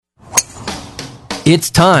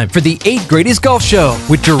It's time for the 8 Gradys Golf Show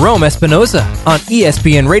with Gerome Espinoza on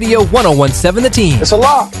ESPN Radio 1017 The Team. It's a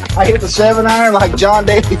lock. I hit the 7-iron like John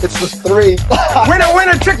Davis was 3.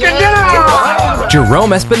 Winner, chicken dinner!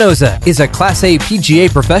 Gerome Espinoza is a Class A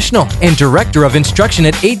PGA professional and director of instruction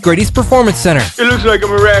at 8 Gradys Performance Center. It looks like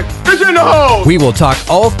I'm a wreck. It's in the hole! We will talk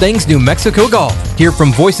all things New Mexico golf, hear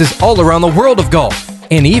from voices all around the world of golf,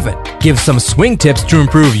 and even give some swing tips to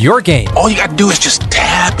improve your game. All you gotta do is just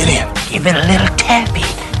tap it in. Give it a little tappy.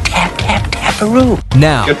 Tap, tap, tap-a-roo.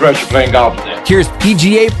 Now, Get ready for playing golf today. here's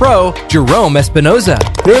PGA Pro Gerome Espinoza.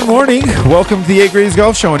 Good morning. Welcome to the 8 Gradys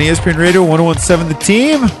Golf Show on ESPN Radio 1017 The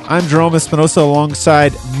Team. I'm Gerome Espinoza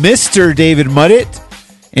alongside Mr. David Muddett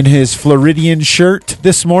in his Floridian shirt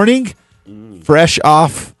this morning. Fresh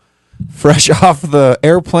off the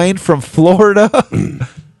airplane from Florida.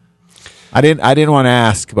 I didn't want to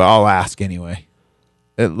ask, but I'll ask anyway.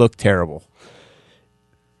 It looked terrible.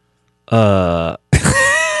 Yeah,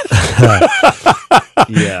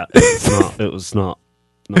 it was not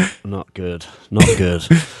good. Not good.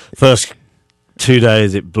 First 2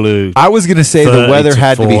 days it blew. I was going to say the weather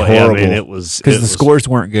had to be 40. horrible. I mean, it was because the scores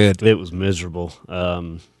weren't good. It was miserable.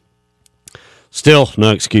 Still,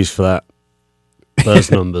 no excuse for that.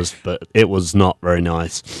 Those numbers, but it was not very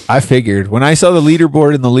nice. I figured when I saw the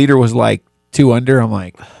leaderboard and the leader was like 2 under, I'm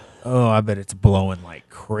like, oh, I bet it's blowing like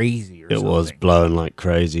crazy. It was blowing like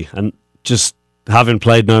crazy, and just having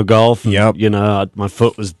played no golf, Yep. you know, my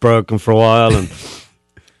foot was broken for a while, and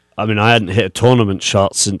I mean, I hadn't hit a tournament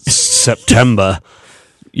shot since September.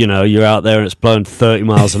 You know, you're out there and it's blowing 30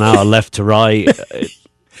 miles an hour left to right.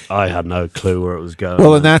 I had no clue where it was going.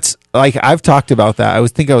 Well, and that's like I've talked about that. I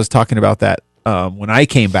was talking about that when I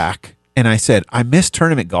came back, and I said I miss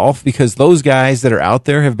tournament golf because those guys that are out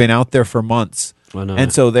there have been out there for months, I know.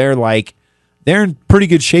 and so they're in pretty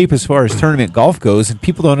good shape as far as tournament golf goes. And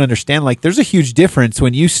people don't understand, like, there's a huge difference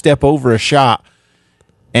when you step over a shot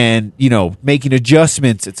and, you know, making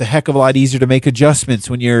adjustments. It's a heck of a lot easier to make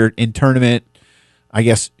adjustments when you're in tournament, I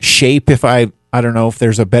guess, shape. If I don't know if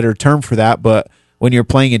there's a better term for that, but when you're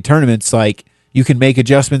playing in tournaments, like, you can make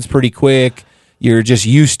adjustments pretty quick. You're just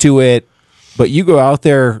used to it. But you go out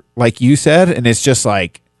there, like you said, and it's just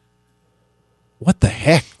like, what the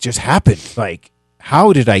heck just happened? Like,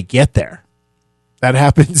 how did I get there? That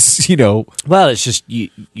happens, you know. Well, it's just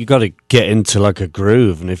you got to get into like a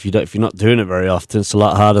groove, and if you're not doing it very often, it's a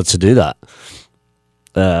lot harder to do that.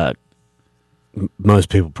 Most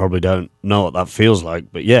people probably don't know what that feels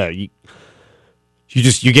like, but yeah, you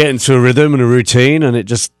get into a rhythm and a routine, and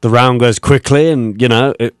the round goes quickly, and you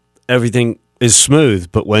know everything is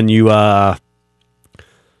smooth. But when you are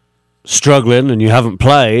struggling and you haven't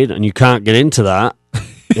played and you can't get into that,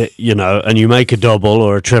 you know, and you make a double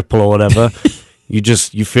or a triple or whatever,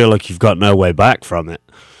 you feel like you've got no way back from it.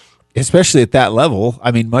 Especially at that level.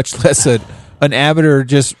 I mean, much less an amateur,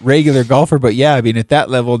 just regular golfer. But yeah, I mean, at that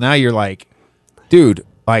level now, you're like, dude,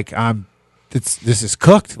 like this is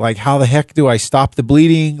cooked. Like, how the heck do I stop the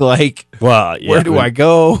bleeding? Like, well, yeah, where do I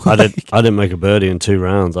go? I didn't make a birdie in 2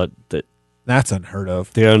 rounds. That's unheard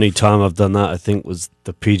of. The only time I've done that, I think, was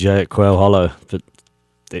the PJ at Quail Hollow. But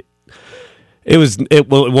it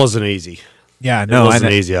wasn't easy. Yeah, no, it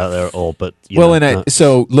wasn't easy out there at all. But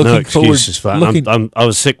so looking no excuses forward, for that. I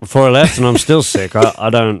was sick before I left, and I'm still sick. I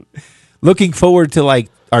don't. Looking forward to like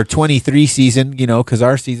our 23 season, you know, because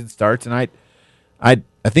our season starts, and I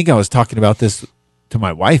think I was talking about this to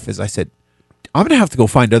my wife as I said, I'm going to have to go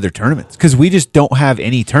find other tournaments because we just don't have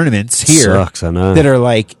any tournaments here. Sucks, I know. That are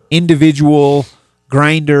like individual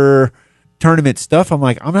grinder tournament stuff. I'm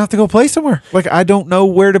like, I'm going to have to go play somewhere. Like, I don't know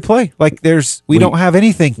where to play. Like, we don't have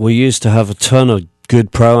anything. We used to have a ton of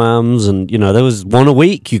good pro-ams, and, you know, there was one a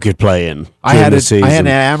week you could play in. I had an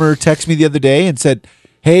amateur text me the other day and said,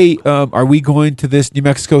 hey, are we going to this New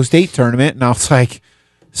Mexico State tournament? And I was like,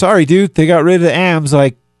 sorry, dude, they got rid of the AMs.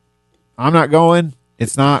 Like, I'm not going.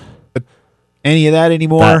 It's not any of that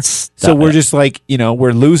anymore. So we're just like, you know,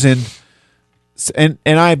 we're losing. And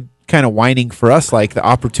I'm kind of whining for us, like the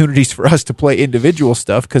opportunities for us to play individual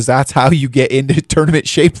stuff, because that's how you get into tournament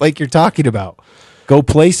shape like you're talking about. Go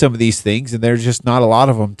play some of these things, and there's just not a lot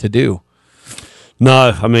of them to do.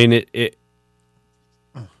 No, I mean, it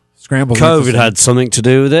scrambles. COVID had something to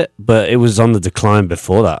do with it, but it was on the decline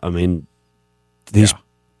before that. I mean,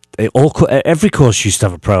 every course used to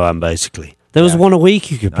have a pro-am, basically. There was one a week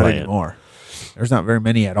you could play anymore. There's not very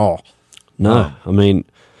many at all. No, I mean...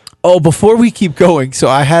 Oh, before we keep going, so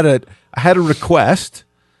I had a request.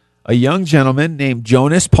 A young gentleman named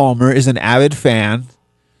Jonas Palmer is an avid fan.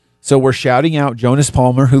 So we're shouting out Jonas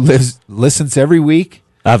Palmer, who listens every week.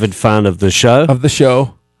 Avid fan of the show.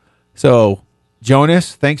 So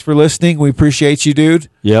Jonas, thanks for listening. We appreciate you, dude.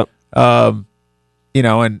 Yep. And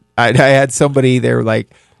I had somebody, they were like,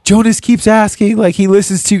 Jonas keeps asking, like he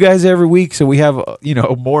listens to you guys every week. So we have,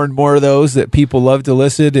 more and more of those that people love to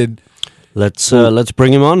listen. And let's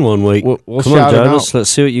bring him on one week. We'll Come on, shout him Jonas. out. Let's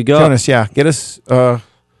see what you got. Jonas, yeah, get us,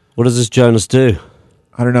 What does this Jonas do?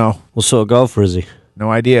 I don't know. What sort of golfer is he?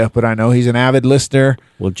 No idea, but I know he's an avid listener.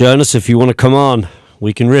 Well, Jonas, if you want to come on,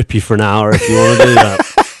 we can rip you for an hour if you want to do that.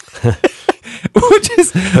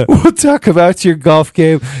 We'll talk about your golf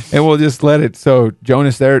game and we'll just let it. So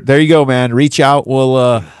Jonas, there you go, man. Reach out.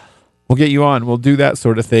 We'll get you on. We'll do that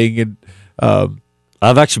sort of thing. And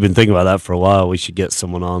I've actually been thinking about that for a while. We should get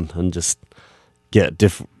someone on and just get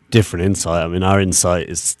different insight. I mean, our insight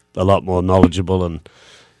is a lot more knowledgeable and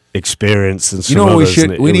experienced than some what we others,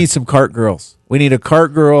 should? We need some cart girls. We need a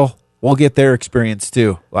cart girl. We'll get their experience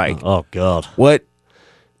too. Like, oh God, what?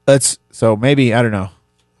 So maybe, I don't know.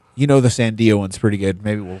 The Sandia one's pretty good.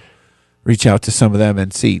 Maybe we'll reach out to some of them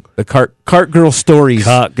and see the cart girl stories.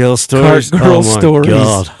 Cart girl stories. Cart girl oh my stories.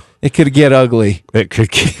 God. It could get ugly. It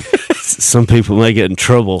could. Some people may get in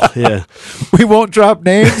trouble. Yeah. We won't drop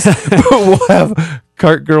names, but we'll have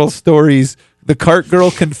cart girl stories. The cart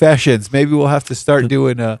girl confessions. Maybe we'll have to start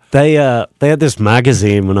doing a. They had this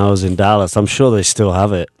magazine when I was in Dallas. I'm sure they still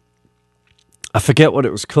have it. I forget what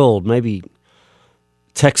it was called. Maybe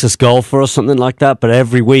Texas Golfer or something like that. But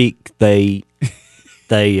every week they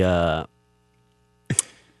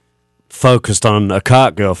focused on a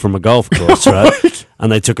cart girl from a golf course, right?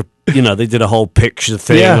 And they took they did a whole picture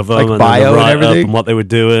thing of them, like and bio then the and write-up everything. and what they were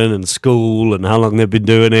doing, and school, and how long they've been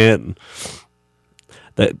doing it. And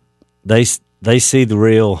they see the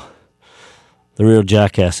real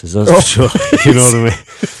jackasses. That's for sure. You know what I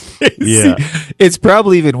mean? Yeah, it's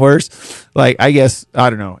probably even worse. Like, I guess,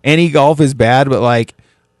 I don't know. Any golf is bad, but like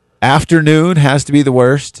afternoon has to be the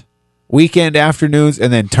worst. Weekend afternoons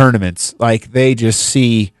and then tournaments. Like, they just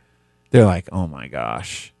see, they're like, oh my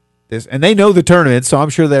gosh. And they know the tournament, so I'm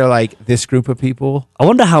sure they're like, this group of people. I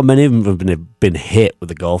wonder how many of them have been hit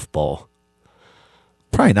with a golf ball.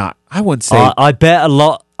 Probably not. I wouldn't say. I bet a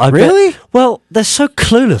lot. Really? Well, they're so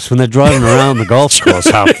clueless when they're driving around the golf course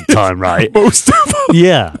half the time, right? Most of them.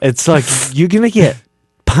 Yeah, it's like you're going to get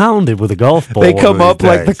pounded with a golf ball. They come up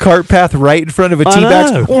like the cart path right in front of a tee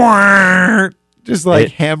box. Just like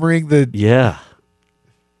hammering the. Yeah.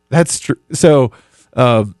 That's true. So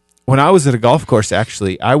when I was at a golf course,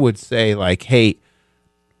 actually, I would say like, hey,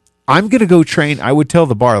 I'm going to go train. I would tell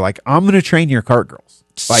the bar, like, I'm going to train your cart girls.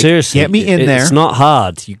 Like, seriously, get me in there. It's not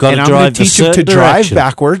hard. You got to and drive. I'm going to teach them to drive direction.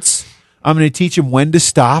 backwards. I'm going to teach them when to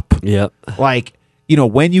stop. Yep. Like,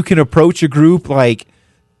 when you can approach a group. Like,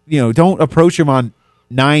 don't approach them on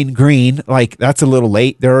 9 green. Like, that's a little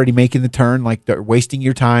late. They're already making the turn. Like, they're wasting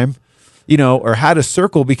your time. Or how to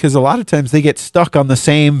circle, because a lot of times they get stuck on the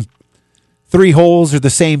same 3 holes or the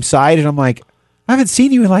same side. And I'm like, I haven't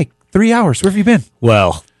seen you in like 3 hours. Where have you been?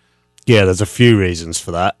 Well, yeah, there's a few reasons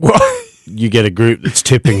for that. You get a group that's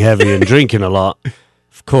tipping heavy and drinking a lot.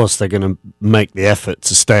 Of course, they're going to make the effort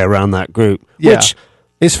to stay around that group, which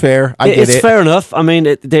is fair. I get it. It's fair enough. I mean,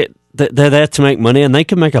 they're there to make money, and they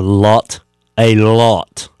can make a lot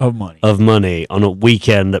of money on a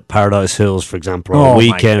weekend at Paradise Hills, for example, or a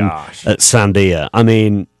weekend at Sandia. I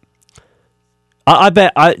mean, I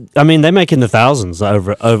bet. I mean, they make in the thousands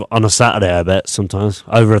over on a Saturday. I bet sometimes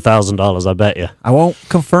over $1,000. I bet you. I won't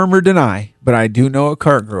confirm or deny, but I do know a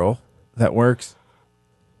cart girl that works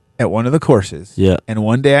at one of the courses. Yeah. And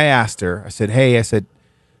one day I asked her. I said, "Hey," I said,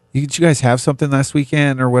 "Did you guys have something last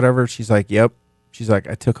weekend or whatever?" She's like, "Yep." She's like,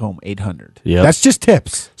 "I took home $800." Yeah. That's just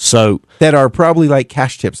tips. So that are probably like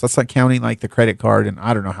cash tips. That's like counting like the credit card, and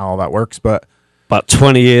I don't know how all that works, but about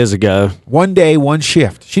 20 years ago, one day, one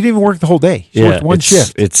shift. She didn't even work the whole day. She worked one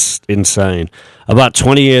shift. It's insane. About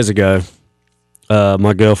 20 years ago,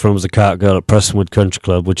 my girlfriend was a cart girl at Prestonwood Country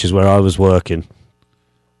Club, which is where I was working.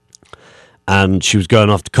 And she was going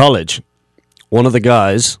off to college. One of the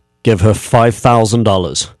guys gave her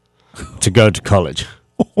 $5,000 to go to college.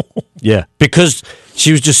 Yeah, because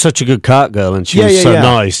she was just such a good cart girl, and she was so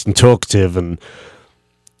nice and talkative, and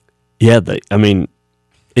I mean,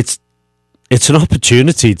 it's an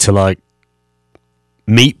opportunity to like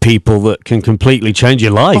meet people that can completely change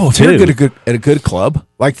your life. Oh, too. You're at a good club.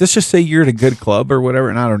 Like, let's just say you're at a good club or whatever,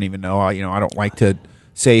 and I don't even know. I don't like to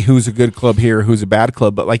say who's a good club here, who's a bad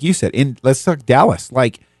club, but like you said, let's talk Dallas.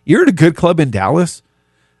 Like, you're at a good club in Dallas.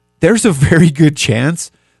 There's a very good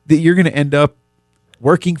chance that you're going to end up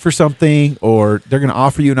working for something, or they're going to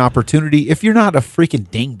offer you an opportunity if you're not a freaking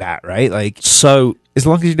dingbat, right? Like, so as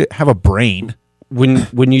long as you have a brain.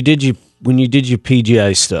 When you did when you did your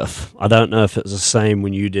PGA stuff, I don't know if it was the same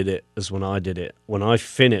when you did it as when I did it. When I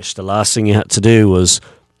finished, the last thing you had to do was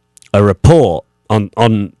a report on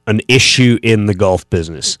an issue in the golf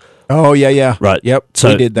business. Oh, yeah. Right. Yep. So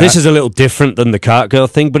we did that. this is a little different than the cart girl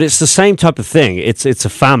thing, but it's the same type of thing. It's a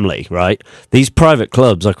family, right? These private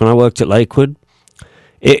clubs, like when I worked at Lakewood,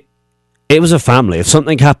 it was a family. If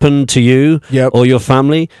something happened to you or your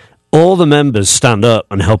family, all the members stand up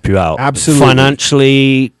and help you out. Absolutely.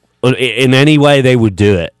 Financially, in any way they would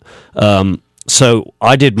do it. So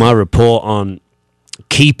I did my report on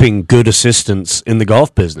keeping good assistants in the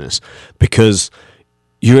golf business, because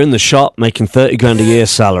you're in the shop making 30 grand a year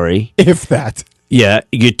salary. If that. Yeah,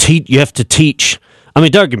 you have to teach. I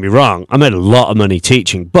mean, don't get me wrong, I made a lot of money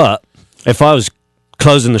teaching, but if I was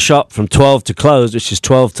closing the shop from 12 to close, which is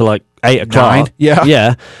 12 to like 8 o'clock. 9,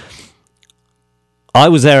 yeah. I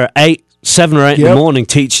was there at 7 or 8 in the morning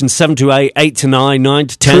teaching, 7 to 8, 8 to 9, 9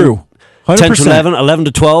 to 10. True. 100%. 10 to 11, 11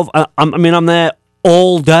 to 12. I'm there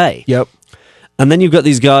all day. Yep. And then you've got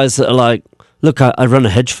these guys that are like, look, I run a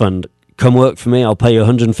hedge fund. Come work for me. I'll pay you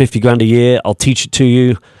 150 grand a year. I'll teach it to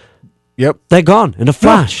you. Yep. They're gone in a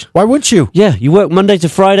flash. No, why wouldn't you? Yeah, you work Monday to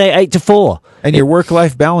Friday, 8 to 4. And your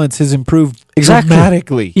work-life balance has improved Exactly.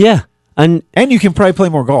 dramatically. Yeah. And you can probably play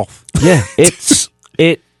more golf. yeah,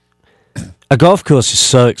 a golf course is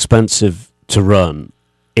so expensive to run.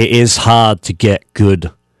 It is hard to get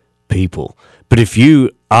good people. But if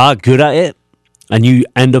you are good at it and you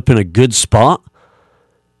end up in a good spot,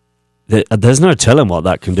 there's no telling what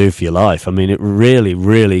that can do for your life. I mean, it really,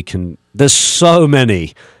 really can. There's so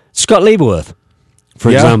many. Scott Lieberworth,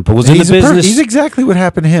 for example, was in the business. He's exactly what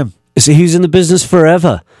happened to him. He was in the business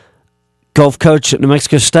forever. Golf coach at New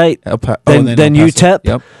Mexico State, then UTEP.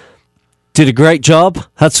 Yep. Did a great job,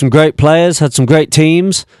 had some great players, had some great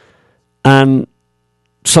teams, and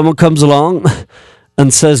someone comes along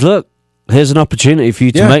and says, look, here's an opportunity for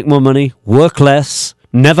you to make more money, work less,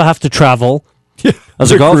 never have to travel.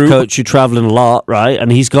 As a golf coach, you're traveling a lot, right?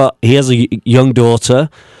 And he has a young daughter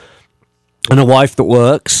and a wife that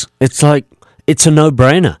works. It's like, it's a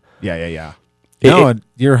no-brainer. Yeah. No,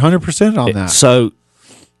 you're 100% on that. So,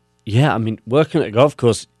 yeah, I mean, working at a golf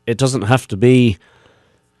course, it doesn't have to be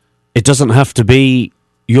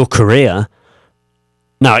your career.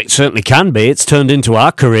 Now, it certainly can be. It's turned into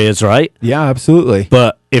our careers, right? Yeah, absolutely.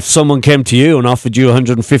 But if someone came to you and offered you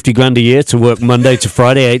 150 grand a year to work Monday to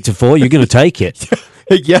Friday, 8 to 4, you're going to take it.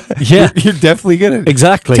 Yeah. You're definitely going to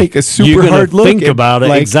take a super hard look. Think about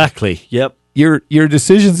it. Exactly. Yep. Your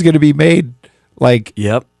decision's going to be made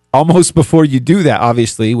almost before you do that,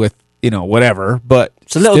 obviously, with, whatever. But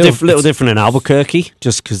it's a little different in Albuquerque,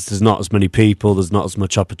 just because there's not as many people, there's not as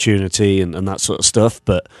much opportunity and that sort of stuff.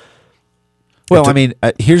 But well, I mean,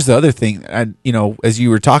 here's the other thing. As you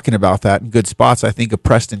were talking about that in good spots, I think of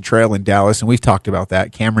Preston Trail in Dallas, and we've talked about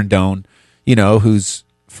that. Cameron Doan, who's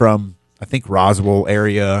from, I think, Roswell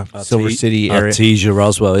area, Silver City area. Artesia,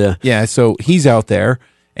 Roswell, yeah. Yeah, so he's out there.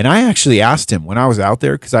 And I actually asked him when I was out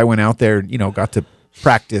there, because I went out there, got to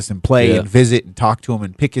practice and play and visit and talk to him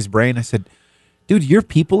and pick his brain. I said, dude, your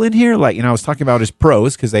people in here, I was talking about his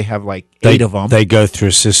pros, because they have 8 of them. They go through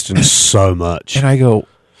assistance so much. And I go,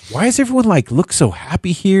 why does everyone look so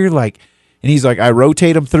happy here? And he's like, I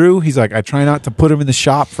rotate them through. He's like, I try not to put them in the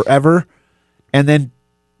shop forever. And then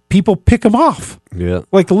people pick them off. Yeah.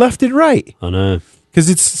 Left and right. I know. Because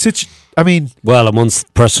it's such, I mean. Well, I'm on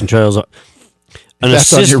Preston Trails.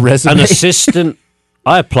 That's on your resume. An assistant.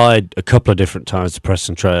 I applied a couple of different times to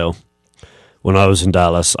Preston Trail when I was in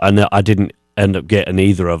Dallas. I didn't end up getting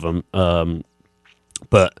either of them.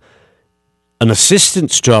 But an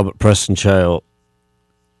assistant's job at Preston Trail,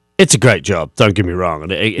 it's a great job, don't get me wrong.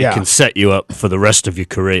 And it can set you up for the rest of your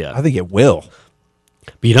career. I think it will.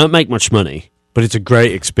 But you don't make much money, but it's a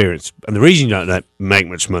great experience. And the reason you don't make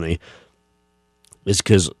much money is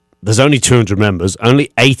because there's only 200 members.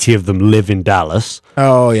 Only 80 of them live in Dallas.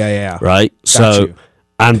 Oh, yeah. Right?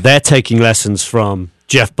 And they're taking lessons from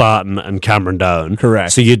Jeff Barton and Cameron Doan.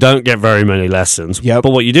 Correct. So you don't get very many lessons. Yep.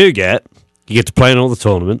 But what you do you get to play in all the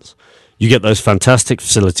tournaments. You get those fantastic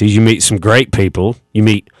facilities. You meet some great people. You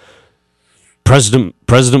meet President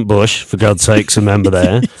Bush, for God's sakes, a member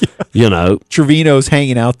there. Trevino's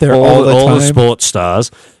hanging out there all the time. All the sports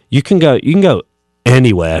stars. You can go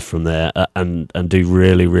anywhere from there and do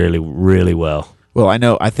really, really, really well. Well,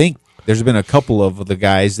 I think there's been a couple of the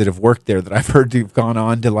guys that have worked there that I've heard have gone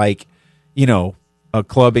on to a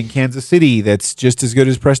club in Kansas City that's just as good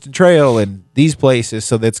as Preston Trail and these places.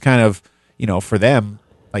 So that's kind of, for them,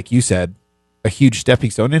 like you said, a huge stepping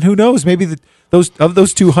stone. And who knows, maybe those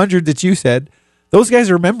 200 that you said, those guys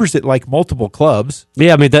are members at like multiple clubs.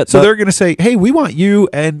 Yeah, I mean So they're going to say, "Hey, we want you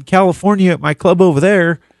and California at my club over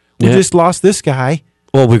there. We just lost this guy."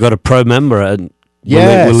 Well, we got a pro member, and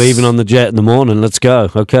we're leaving on the jet in the morning. Let's go.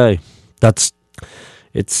 Okay, it's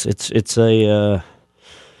a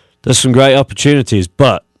there's some great opportunities,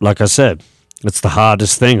 but like I said, it's the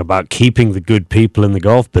hardest thing about keeping the good people in the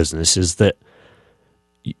golf business is that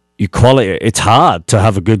it's hard to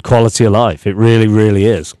have a good quality of life. It really, really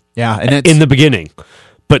is. Yeah, and it's, in the beginning,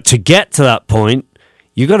 but to get to that point,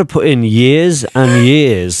 you got to put in years and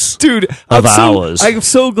years, dude, of hours. I'm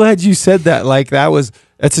so glad you said that. Like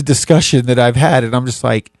that's a discussion that I've had, and I'm just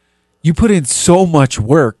like, you put in so much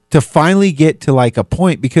work to finally get to like a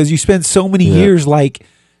point because you spend so many years like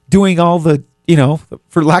doing all the,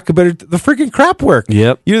 for lack of better, the freaking crap work.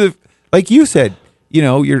 Yep. Like you said,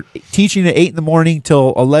 you're teaching at 8 in the morning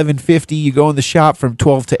till 11:50. You go in the shop from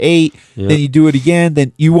 12 to 8. Yep. Then you do it again.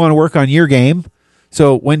 Then you want to work on your game.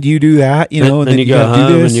 So when do you do that? And then you go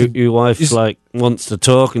home do this and your wife wants to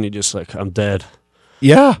talk, and you're just like, I'm dead.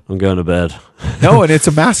 Yeah, I'm going to bed. No, and it's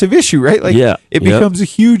a massive issue, right? Like, it becomes a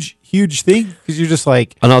huge thing because you're just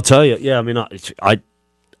like. And I'll tell you, I mean,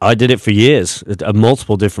 I did it for years at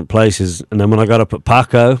multiple different places, and then when I got up at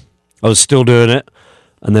Paco, I was still doing it,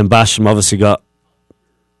 and then Basham obviously got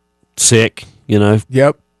sick.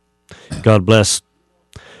 Yep. God bless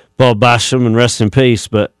Bob Basham and rest in peace.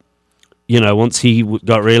 But once he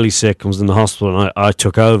got really sick and was in the hospital, and I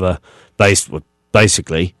took over,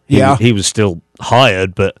 basically, he was still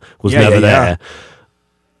hired, but was never there.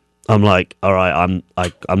 I'm like, all right,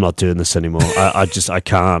 I'm not doing this anymore. I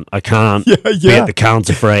can't be at the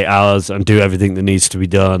counter for 8 hours and do everything that needs to be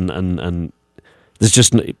done. And there's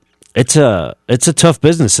just it's a tough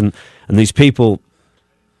business, and these people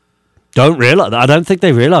don't realize. I don't think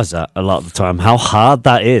they realize that a lot of the time how hard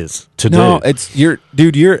that is to do. No,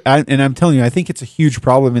 and I'm telling you, I think it's a huge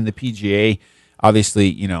problem in the PGA.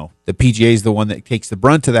 Obviously, the PGA is the one that takes the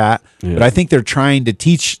brunt of that. Yeah. But I think they're trying to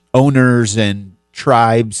teach owners and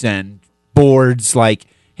tribes and boards like,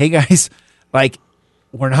 hey guys, like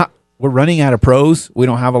we're running out of pros. We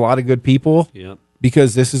don't have a lot of good people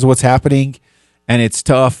because this is what's happening, and it's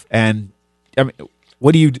tough. And I mean,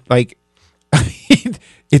 what do you like? I mean,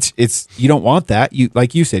 it's you don't want that. You,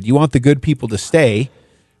 like you said, you want the good people to stay,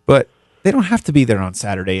 but they don't have to be there on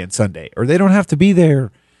Saturday and Sunday, or they don't have to be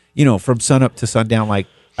there, from sun up to sundown. Like,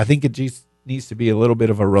 I think it just needs to be a little bit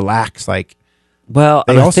of a relax. Like, well,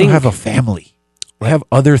 they also have a family. They have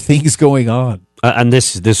other things going on. And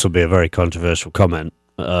this will be a very controversial comment,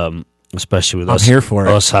 especially with I'm us. here for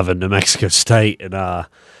us having New Mexico State in our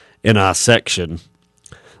section.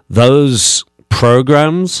 Those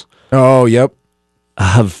programs,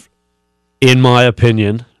 have, in my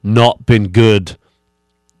opinion, not been good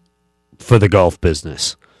for the golf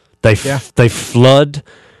business. They flood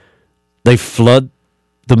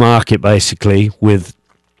the market basically with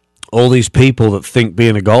all these people that think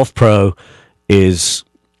being a golf pro is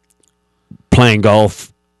playing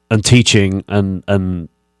golf and teaching and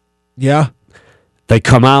they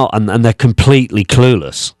come out and they're completely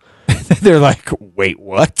clueless. They're like, wait,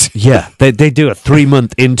 what? Yeah, they do a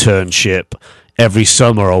 3-month internship every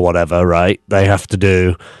summer or whatever, right? They have to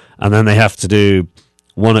do, and then they have to do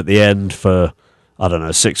one at the end for, I don't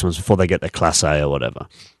know, 6 months before they get their Class A or whatever.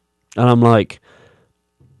 And I'm like,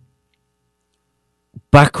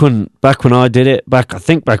 back when I did it, I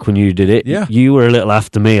think back when you did it, you were a little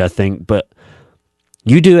after me, I think, but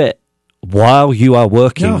you do it while you are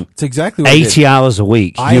working it's exactly what 80 hours a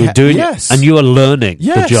week. You're doing yes. it, and you are learning the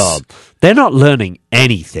Yes. job. They're not learning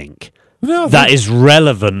anything that is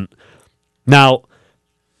relevant. Now,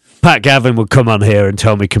 Pat Gavin would come on here and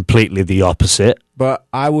tell me completely the opposite. But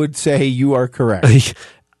I would say you are correct.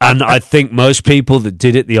 And I think most people that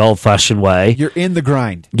did it the old-fashioned way, You're in the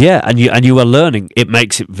grind. yeah, and you are learning. It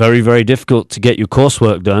makes it very, very difficult to get your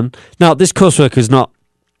coursework done. Now, this coursework is not.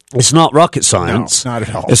 It's not rocket science. No, not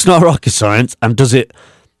at all. It's not rocket science. And does it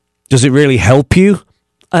really help you?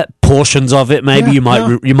 Portions of it, maybe you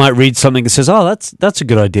might read something that says, "Oh, that's a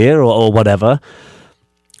good idea," or whatever.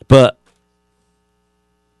 But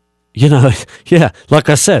like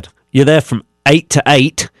I said, you're there from 8 to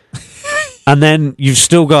 8, and then you've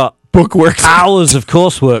still got Bookwork hours of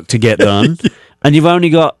coursework to get done, and you've only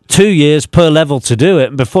got 2 years per level to do it.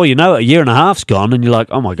 And before you know it, a year and a half's gone, and you're like,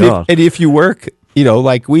 "Oh my god!" And if you work,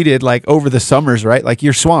 like we did, like over the summers, right? Like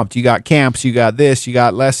you're swamped. You got camps, you got this, you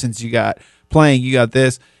got lessons, you got playing, you got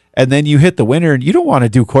this, and then you hit the winter, and you don't want to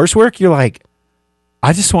do coursework. You're like,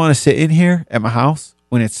 I just want to sit in here at my house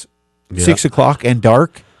when it's 6 o'clock and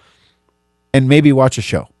dark, and maybe watch a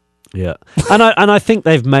show. Yeah, and I think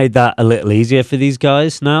they've made that a little easier for these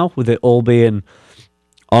guys now, with it all being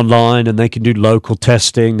online, and they can do local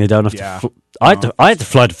testing. They don't have Yeah. to. I had to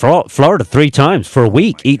fly to Florida 3 times for a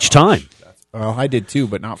week each time. Well, I did too,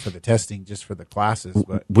 but not for the testing, just for the classes.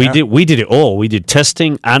 But We did it all. We did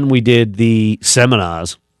testing and we did the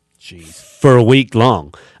seminars Jeez. for a week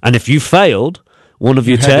long. And if you failed one of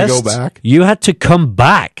your had to tests, go back? you had to come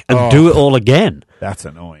back and do it all again. That's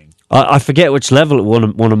annoying. I forget which level one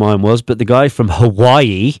of mine was, but the guy from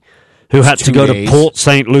Hawaii who had to 2 go days. to Port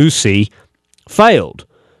St. Lucie failed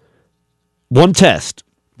one test.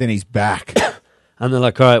 Then he's back. And they're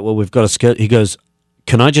like, all right, well, we've got to schedule. He goes,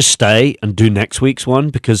 can I just stay and do next week's one?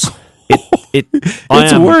 Because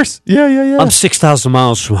It's worse. Yeah. I'm 6,000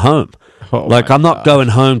 miles from home. Oh Like, my I'm not gosh. going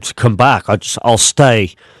home to come back. I'll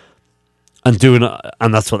stay and do it.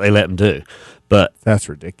 And that's what they let him do. But That's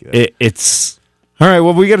ridiculous. it's... All right,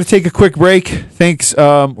 well, we got to take a quick break. Thanks.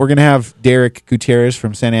 We're going to have Derek Gutierrez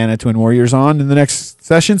from Santa Ana Twin Warriors on in the next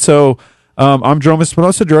session. So I'm Gerome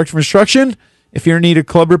Espinoza, Director of Instruction. If you're in need of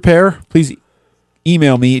club repair, please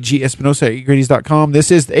email me at gespinoza@gradys.com.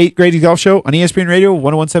 This is the 8 Gradys Golf Show on ESPN Radio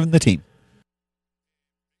 101.7 The Team.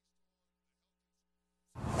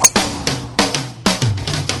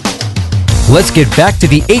 Let's get back to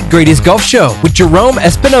the 8 Gradys Golf Show with Gerome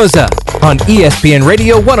Espinoza on ESPN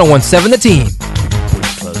Radio 101.7 The Team.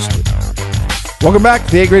 Welcome back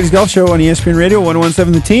to the 8 Gradys Golf Show on ESPN Radio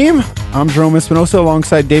 101.7 The Team. I'm Gerome Espinoza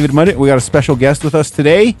alongside David Muddett. We got a special guest with us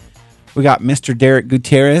today. We got Mr. Derek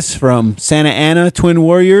Gutierrez from Santa Ana Twin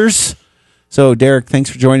Warriors. So, Derek, thanks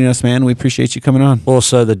for joining us, man. We appreciate you coming on.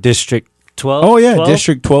 Also the District 12. Oh, yeah, 12?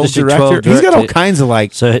 District 12 District director. 12 He's got all director. kinds of,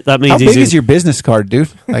 like, So that means how he's big in- is your business card, dude?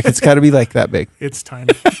 Like, it's got to be, like, that big. It's tiny.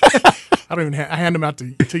 I don't even. I hand them out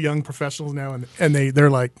to young professionals now, and they're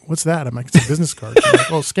like, "What's that?" I'm like, "It's a business card." They're like,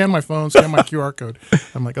 "Oh, scan my phone, scan my QR code."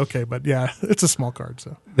 I'm like, "Okay, but yeah, it's a small card."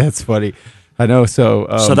 So That's funny. I know. So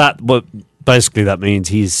basically that means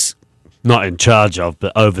he's not in charge of,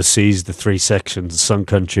 but oversees the 3 sections: Sun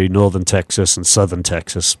Country, Northern Texas, and Southern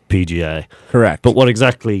Texas PGA. correct. But what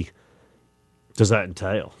exactly does that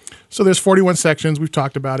entail? So there's 41 sections. We've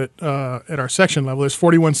talked about it at our section level. There's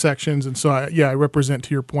 41 sections, and so I represent,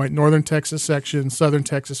 to your point, Northern Texas section, Southern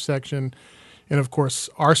Texas section, and of course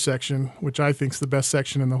our section, which I think is the best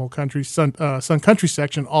section in the whole country, Sun Country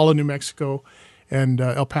section, all of New Mexico and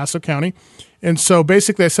El Paso County. And so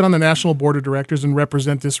basically I sit on the National Board of Directors and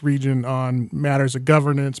represent this region on matters of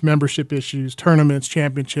governance, membership issues, tournaments,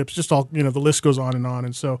 championships, just all, the list goes on.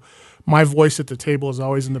 And so my voice at the table is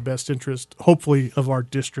always in the best interest, hopefully, of our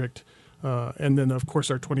district. And then, of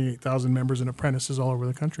course, our 28,000 members and apprentices all over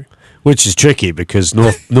the country. Which is tricky because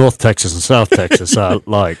North Texas and South Texas are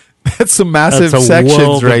like That's some massive that's a sections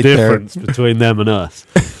world right of there. difference between them and us.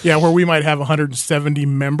 Yeah, where we might have 170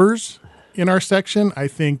 members in our section. I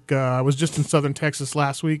think I was just in Southern Texas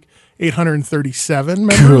last week, 837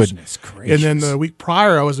 members. Goodness gracious. And then the week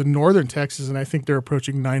prior, I was in Northern Texas, and I think they're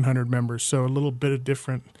approaching 900 members. So a little bit of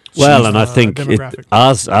different. Well, and I think demographic.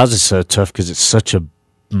 ours is so tough because it's such a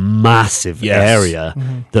massive Yes. area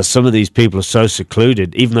that some of these people are so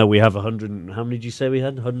secluded. Even though we have 100, how many did you say we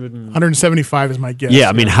had? 100. 175 is my guess. Yeah,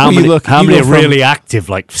 I mean, how Well, you many? look- how you many go are from- really active?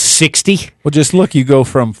 Like 60. Well, just look, you go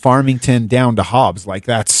from Farmington down to Hobbs. Like,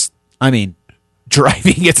 that's, I mean,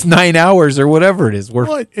 driving, it's 9 hours or whatever it is.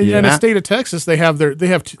 Well, in the state of Texas, they have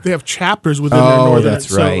chapters within their Oh, northern.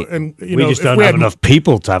 that's right. And We just don't have enough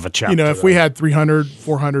people to have a chapter. If we had 300,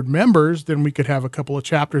 400 members, then we could have a couple of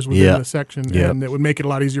chapters within Yeah. the section, Yeah. and it would make it a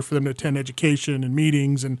lot easier for them to attend education and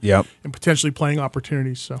meetings and Yep. and potentially playing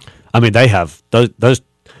opportunities. So I mean, they have those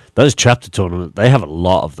chapter tournaments. They have a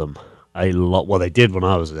lot of them. A lot. Well, they did when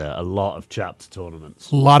I was there. A lot of chapter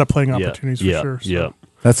tournaments. a lot of playing Yeah, opportunities for yeah, sure. So. Yeah.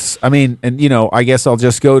 That's, I mean, and, I guess I'll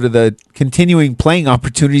just go to the continuing playing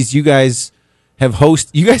opportunities you guys have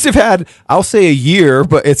You guys have had, I'll say a year,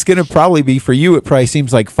 but it's going to probably be for you. It probably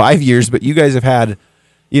seems like 5 years, but you guys have had,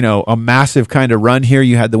 a massive kind of run here.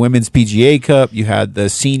 You had the Women's PGA Cup, you had the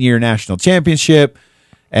Senior National Championship,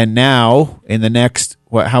 and now in the next,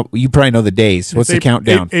 you probably know the days. What's the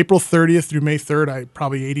countdown? April 30th through May 3rd.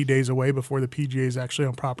 Probably 80 days away before the PGA is actually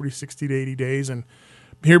on property. 60 to 80 days, and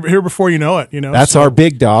here before you know it. That's our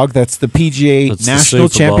big dog. That's the PGA That's the National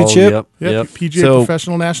Super Bowl, Championship. Yep. PGA So-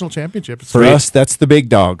 Professional National Championship. It's For us, that's the big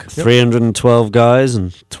dog. 312 guys,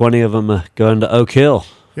 and 20 of them are going to Oak Hill.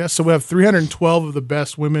 Yeah, so we have 312 of the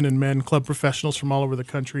best women and men club professionals from all over the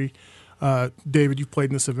country. David, you've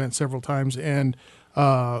played in this event several times, and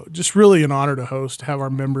just really an honor to host, to have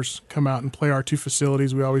our members come out and play our 2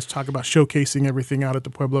 facilities. We always talk about showcasing everything out at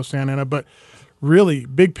the Pueblo Santa Ana, but really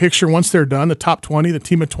big picture, once they're done, the top 20, the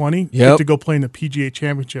team of 20, get to go play in the PGA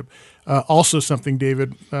Championship. Also something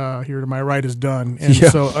David here to my right has done. And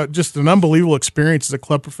so just an unbelievable experience as a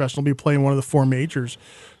club professional, be playing one of the 4 majors.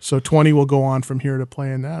 So 20 will go on from here to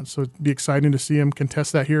play in that. So it'd be exciting to see him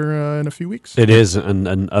contest that here in a few weeks. It is,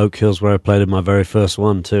 and Oak Hill's where I played in my very first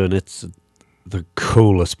one too, and it's the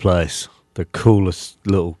coolest place, the coolest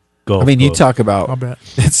little golf course. You talk about, I'll bet.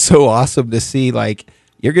 It's so awesome to see, like,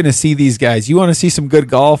 you're going to see these guys. You want to see some good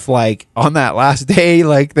golf, like, on that last day,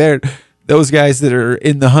 like, those guys that are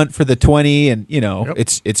in the hunt for the 20, and,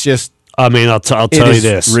 it's just, I'll tell you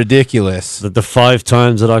this. Ridiculous. The 5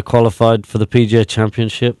 times that I qualified for the PGA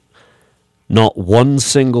Championship, not one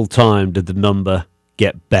single time did the number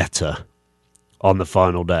get better on the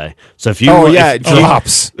final day. So if you it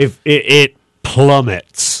drops. If it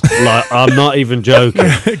plummets. Like, I'm not even joking.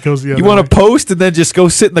 It goes the other You want way. to post and then just go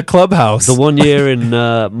sit in the clubhouse. The one year in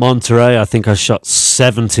Monterey, I think I shot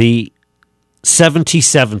 70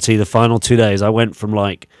 the final 2 days. I went from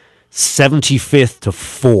like 75th to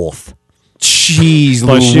 4th. Jeez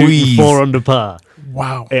By shooting Louise. 4 under par.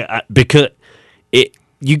 Wow. Because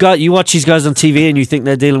you watch these guys on TV and you think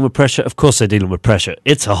they're dealing with pressure. Of course they're dealing with pressure.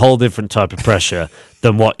 It's a whole different type of pressure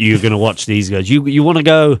than what you're going to watch these guys. You want to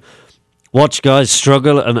go watch guys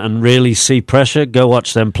struggle and really see pressure, go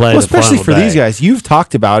watch them play the final especially for day. these guys. You've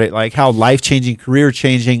talked about it, like how life-changing,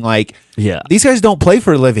 career-changing, like, these guys don't play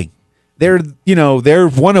for a living. They're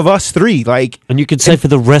one of us 3. Like, and you could say for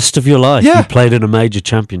the rest of your life, you played in a major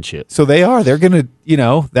championship. So they're going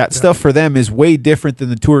to, that stuff for them is way different than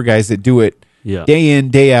the tour guys that do it day in,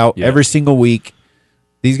 day out, every single week.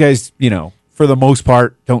 These guys, for the most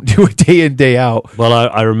part, don't do it day in, day out. Well,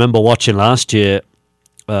 I remember watching last year.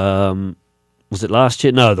 Was it last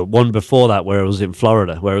year? No, the one before that, where it was in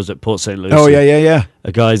Florida, where it was at Port St. Lucie. Oh, yeah.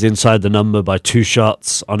 A guy's inside the number by 2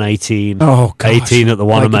 shots on 18. Oh, gosh. 18 at the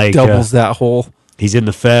Wanamaker. Like it doubles that hole. He's in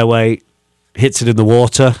the fairway, hits it in the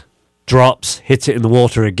water, drops, hits it in the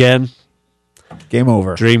water again. Game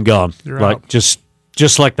over. Dream gone. You're like out. just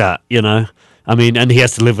like that, I mean, and he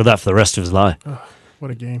has to live with that for the rest of his life. What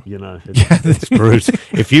a game. It's brutal.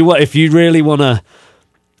 If you really want to,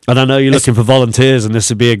 and I know you're looking for volunteers, and this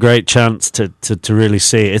would be a great chance to really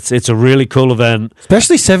see it. It's a really cool event.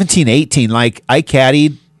 Especially 17, 18. Like, I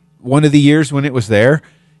caddied one of the years when it was there,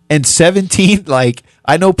 and 17, like,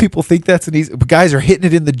 I know people think that's an easy, but guys are hitting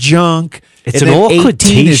it in the junk. It's and an then awkward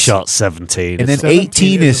 18 tee is- shot, 17. And then 17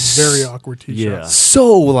 18 is a very awkward tee shot.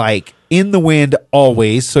 so, like, in the wind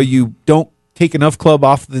always, so you don't take enough club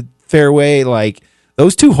off the fairway. Like,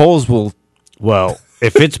 those 2 holes will... Well,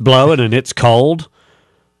 if it's blowing and it's cold,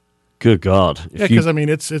 good God. Yeah,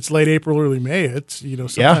 because it's late April, early May. It's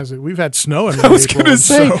sometimes we've had snow in late I was April. going to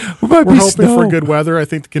say, we might we're be hoping snow. for good weather. I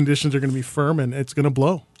think the conditions are going to be firm and it's going to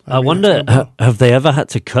blow. I wonder, have they ever had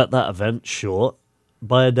to cut that event short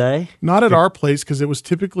by a day? Not at our place, because it was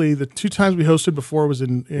typically the 2 times we hosted before was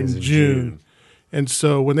in June. And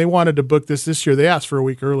so when they wanted to book this year, they asked for a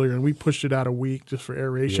week earlier, and we pushed it out a week just for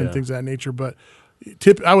aeration, things of that nature. But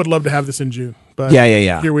I would love to have this in June. But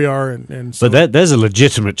Yeah. here we are. And so But there's a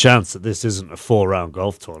legitimate chance that this isn't a 4-round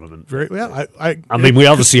golf tournament. very well. I mean, we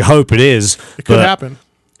obviously hope it is. It could but happen.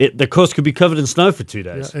 The course could be covered in snow for 2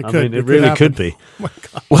 days. Yeah, it I could. mean, It it could really happen. could be. Oh my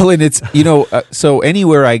God. Well, and it's, so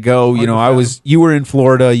anywhere I go, you were in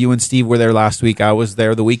Florida, you and Steve were there last week, I was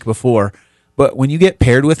there the week before. But when you get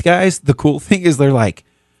paired with guys, the cool thing is they're like,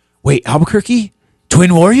 wait, Albuquerque?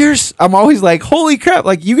 Twin Warriors? I'm always like, holy crap.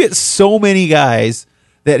 Like, you get so many guys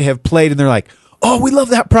that have played and they're like, oh, we love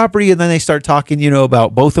that property. And then they start talking,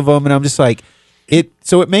 about both of them. And I'm just like,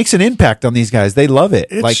 so it makes an impact on these guys. They love it.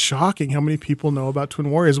 It's like, shocking how many people know about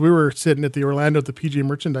Twin Warriors. We were sitting at the Orlando at the PGA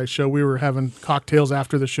Merchandise Show. We were having cocktails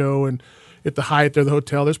after the show, and at the Hyatt there, the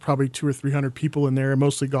hotel, there's probably 200 or 300 people in there,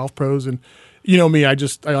 mostly golf pros. And you know me, I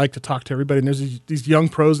like to talk to everybody. And there's these young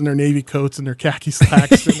pros in their navy coats and their khaki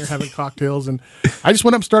slacks, and they're having cocktails. And I just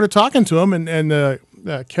went up and started talking to them. And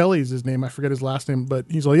Kelly's his name. I forget his last name, but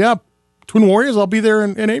he's like, yeah, Twin Warriors, I'll be there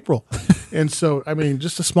in April. And so, I mean,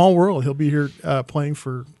 just a small world. He'll be here playing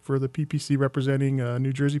for the PPC, representing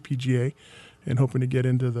New Jersey PGA, and hoping to get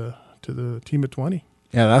into the team of 20.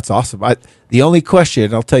 yeah, that's awesome. The only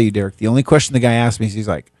question, I'll tell you, Derek, the only question the guy asked me is, he's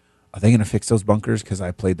like, are they going to fix those bunkers? Because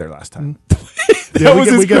I played there last time. Yeah,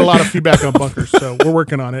 we get a lot of feedback on bunkers, so we're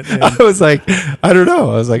working on it. And I was like, I don't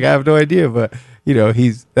know. I was like, I have no idea. But,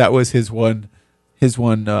 that was his one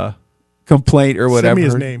complaint or whatever. Send me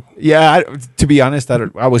his name. Yeah, to be honest,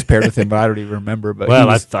 I was paired with him, but I don't even remember. But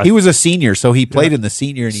Well, he was a senior, so he played in the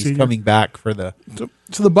senior, and he's coming back for the.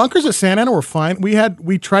 So the bunkers at Santa Ana were fine.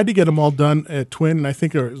 We tried to get them all done at Twin, and I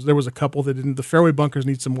think there was a couple that didn't. The fairway bunkers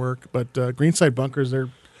need some work, but greenside bunkers they're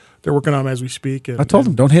working on them as we speak. And, I told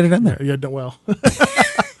them don't hit it in there. Yeah, well.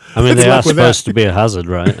 I mean, they are supposed to be a hazard,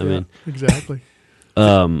 right? I mean, exactly.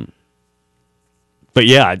 But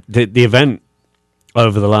yeah, the event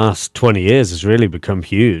over the last 20 years has really become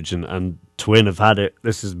huge, and Twin have had it.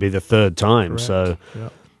 This is be the third time. Correct. So Yeah.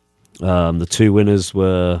 the two winners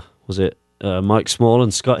was it Mike Small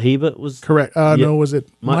and Scott Hebert? Was correct. No, was it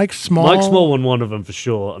Mike Small? Mike Small won one of them for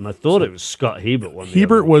sure, and I thought it was Scott Hebert won.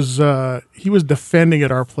 Hebert was he was defending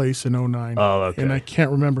at our place in 09. Oh, okay. And I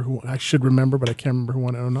can't remember who. I should remember, but I can't remember who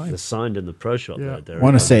won in 09. They're signed in the pro shop right there. I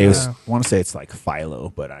want to say it's like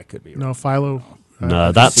Philo, but I could be wrong. No, Philo.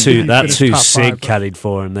 No, that's who top Sig 5, caddied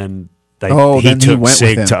for, and then he then he took went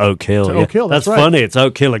Sig with him. to Oak Hill. To Oak Hill, that's right. funny. It's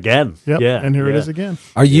Oak Hill again. Yep. Yeah, And here it is again.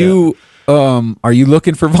 Are you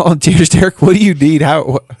looking for volunteers, Derek? What do you need?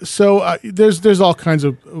 How? So there's all kinds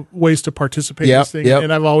of ways to participate in this thing,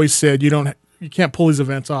 and I've always said you can't pull these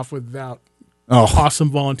events off without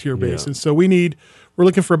awesome volunteer base, and so we're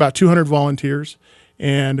looking for about 200 volunteers.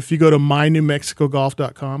 And if you go to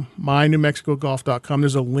mynewmexicogolf.com,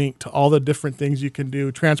 there's a link to all the different things you can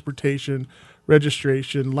do: transportation,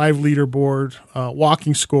 registration, live leaderboard,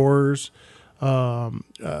 walking scores.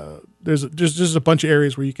 There's just a bunch of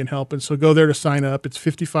areas where you can help, and so go there to sign up. It's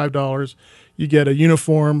 $55. You get a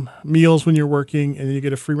uniform, meals when you're working, and you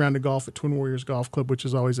get a free round of golf at Twin Warriors Golf Club, which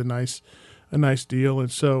is always a nice deal.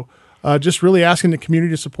 And so, just really asking the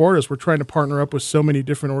community to support us. We're trying to partner up with so many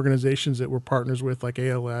different organizations that we're partners with, like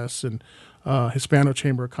ALS and Hispano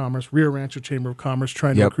Chamber of Commerce, Rio Rancho Chamber of Commerce,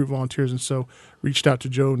 trying to recruit volunteers. And so reached out to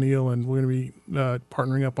Joe Neal, and we're going to be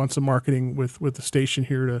partnering up on some marketing with the station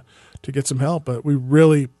here to get some help. But we're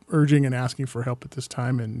really urging and asking for help at this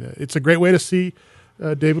time. And it's a great way to see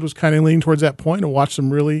David was kind of leaning towards that point and watch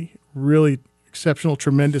some really, really exceptional,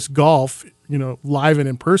 tremendous golf, live and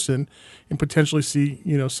in person, and potentially see,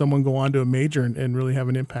 someone go on to a major and really have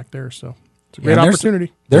an impact there. So it's a great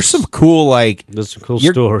opportunity. There's some cool,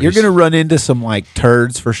 stories. You're going to run into some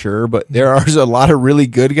turds for sure, but there are a lot of really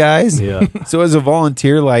good guys. Yeah. So as a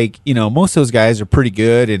volunteer, most of those guys are pretty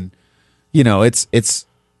good, and I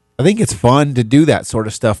think it's fun to do that sort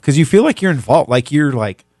of stuff because you feel like you're involved. Like you're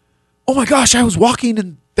like, oh my gosh, I was walking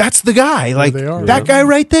and that's the guy. Like that guy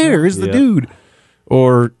right there is the dude,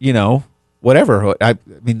 or whatever. I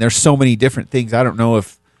mean, there's so many different things. I don't know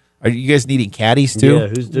if are you guys needing caddies too? Yeah,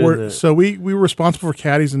 who's doing that? So we were responsible for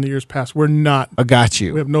caddies in the years past. We're not. I got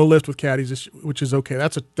you. We have no lift with caddies, which is okay.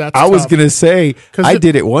 That's. I was gonna say I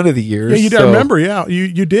did it one of the years. Yeah, you I remember. Yeah,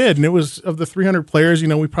 you did, and it was of the 300 players.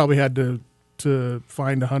 We probably had to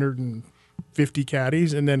find 150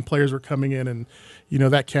 caddies, and then players were coming in, and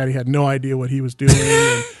that caddy had no idea what he was doing.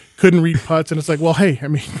 And couldn't read putts, and it's like, well, hey, I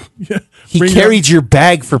mean, he carried your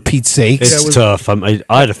bag for Pete's sake. It's tough. I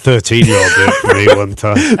had a 13-year-old do it for me one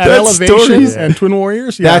time. At Elevation and Twin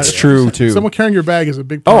Warriors, that's true too. Someone carrying your bag is a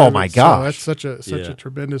big part Oh of my it, gosh, so that's such a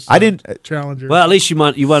tremendous. Challenger. Well, at least you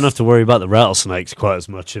won't have to worry about the rattlesnakes quite as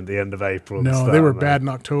much at the end of April. No, they were bad in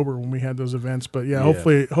October when we had those events, but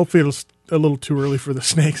hopefully it'll a little too early for the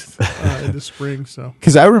snakes in the spring. So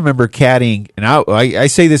because I remember caddying, and I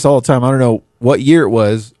say this all the time. I don't know what year it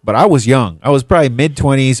was, but I was young. I was probably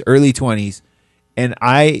mid-20s, early 20s, and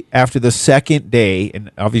after the second day,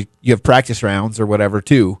 and obviously you have practice rounds or whatever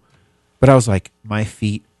too, but I was like, my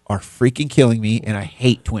feet are freaking killing me, and I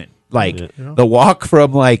hate Twin. The walk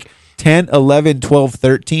from 10, 11, 12,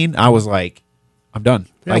 13, I was like, I'm done.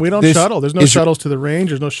 Yeah, we don't shuttle. There's no shuttles to the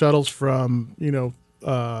range. There's no shuttles from 12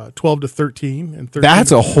 to 13 and 13.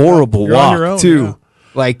 That's a horrible walk on your own, too.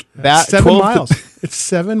 That 7 miles. It's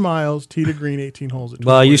 7 miles, tee to green, 18 holes.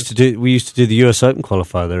 Well, we used to do the US Open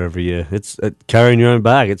qualifier there every year. It's carrying your own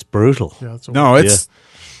bag. It's brutal. Yeah,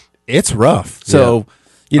 it's rough. So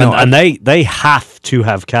and they have to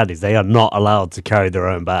have caddies. They are not allowed to carry their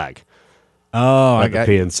own bag. Oh, like the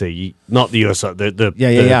PNC, not the US,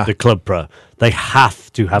 the Club Pro. They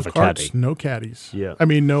have to have a caddy. No caddies. Yeah, I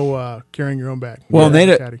mean no carrying your own bag. Well,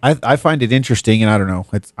 I find it interesting, and I don't know.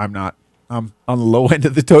 I'm on the low end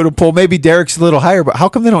of the totem pole. Maybe Derek's a little higher, but how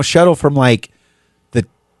come they don't shuttle from the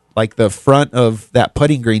front of that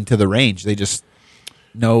putting green to the range? They just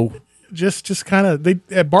just kind of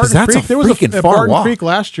at Barton Creek. There was at Barton Creek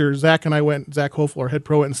last year. Zach and I went. Zach Hofel, our head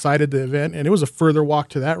pro, went and cited the event, and it was a further walk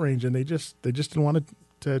to that range, and they just didn't want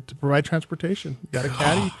to provide transportation. You got a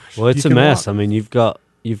caddy. Well, it's a mess. Walk. I mean, you've got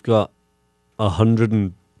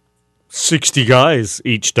 160 guys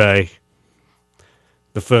each day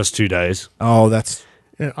the first 2 days. Oh, that's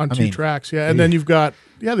on two tracks, yeah. And then you've got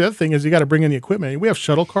the other thing is you got to bring in the equipment. We have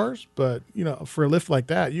shuttle cars, but for a lift like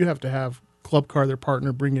that, you have to have Club Car, their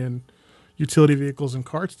partner, bring in utility vehicles and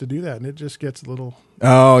carts to do that, and it just gets a little.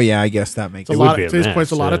 Oh yeah, I guess that makes a lot. At today's point,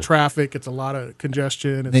 it's a lot of traffic. It's a lot of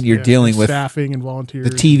congestion. Then you're dealing with staffing and volunteers,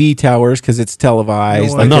 the TV towers because it's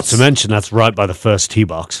televised. And not to mention that's right by the first tee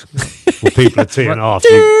box where people are teeing off.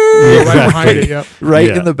 Right behind it, yep. Right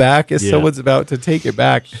in the back as someone's about to take it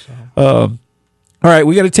back. All right,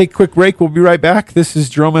 we got to take a quick break. We'll be right back. This is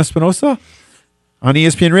Gerome Espinoza on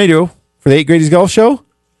ESPN Radio for the 8 Gradys Golf Show.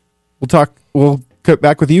 We'll cut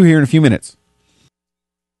back with you here in a few minutes.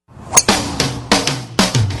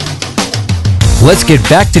 Let's get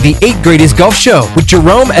back to the 8 Gradys Golf Show with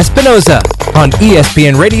Gerome Espinoza on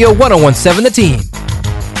ESPN Radio 101.7 The Team.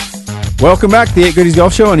 Welcome back to the 8 Gradys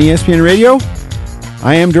Golf Show on ESPN Radio.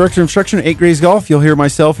 I am Director of Instruction at 8 Gradys Golf. You'll hear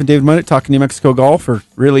myself and David Munnett talking New Mexico golf, or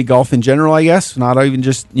really golf in general, I guess. Not even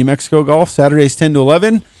just New Mexico golf. Saturdays 10 to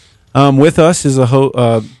 11. With us is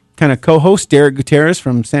a kind of co-host, Derek Gutierrez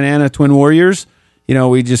from Santa Ana Twin Warriors.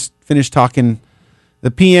 We just finished talking the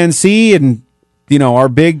PNC and, our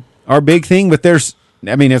big thing. But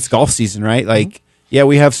it's golf season, right? Like, yeah,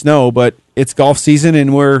 we have snow, but it's golf season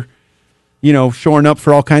and we're, shoring up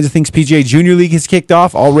for all kinds of things. PGA Junior League has kicked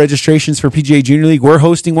off. All registrations for PGA Junior League. We're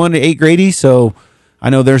hosting one at 8 Grady, so I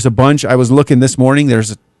know there's a bunch. I was looking this morning.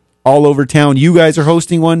 There's all over town. You guys are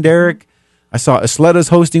hosting one, Derek. I saw Isleta's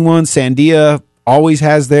hosting one. Sandia always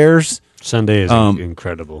has theirs. Sandia is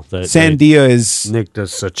incredible. Nick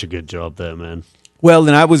does such a good job there, man. Well,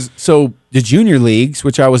 and the junior leagues,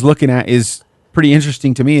 which I was looking at, is pretty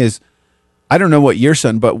interesting to me. Is I don't know what your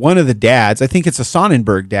son, but one of the dads, I think it's a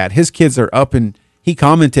Sonnenberg dad, his kids are up, and he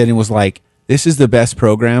commented and was like, this is the best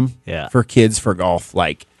program for kids for golf.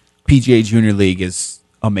 Like, PGA Junior League is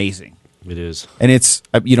amazing. It is. And it's,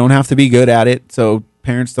 you don't have to be good at it, so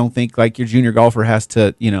parents don't think like your junior golfer has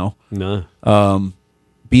to,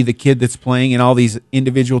 be the kid that's playing in all these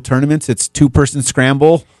individual tournaments. It's 2-person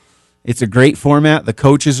scramble. It's a great format. The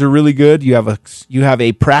coaches are really good. You have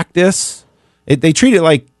a practice. They treat it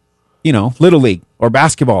like, Little League or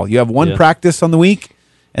basketball. You have one practice on the week,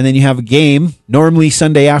 and then you have a game, normally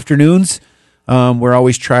Sunday afternoons. We're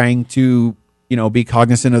always trying to, be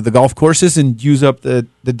cognizant of the golf courses and use up the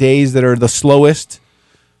days that are the slowest.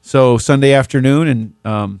 So Sunday afternoon,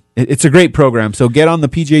 and it's a great program. So get on the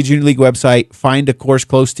PGA Junior League website, find a course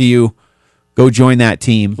close to you, go join that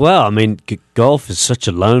team. Well, golf is such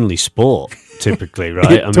a lonely sport, typically,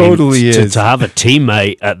 right? It totally is. To have a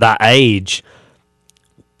teammate at that age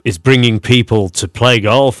is bringing people to play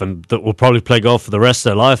golf, and that will probably play golf for the rest of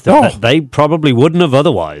their life that they probably wouldn't have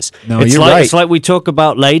otherwise. No, it's you're like, right. It's like we talk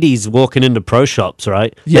about ladies walking into pro shops,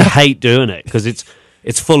 right? Yeah. They hate doing it because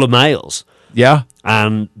it's full of males. Yeah.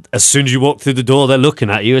 And as soon as you walk through the door, they're looking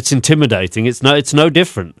at you. It's intimidating. It's no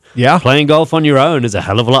different. Yeah. Playing golf on your own is a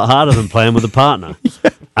hell of a lot harder than playing with a partner.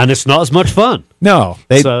 And it's not as much fun. No.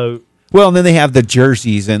 Well, and then they have the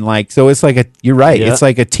jerseys and so it's like you're right. Yeah. It's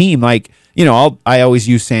like a team. I always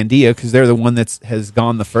use Sandia because they're the one that has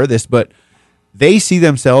gone the furthest, but they see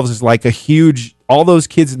themselves as like a huge, all those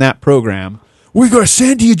kids in that program. We got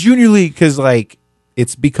Sandia Junior League because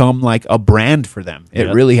it's become like a brand for them. It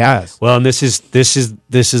really has. Well, and this is their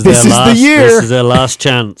the year. This is their last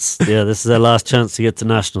chance. Yeah, this is their last chance to get to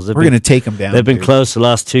nationals. We're going to take them down. They've been close the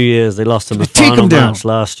last 2 years. They lost in the final match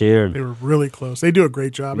last year. They were really close. They do a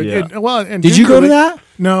great job. Yeah. And did you go to that?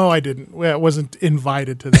 No, I didn't. Well, I wasn't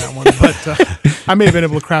invited to that one, but I may have been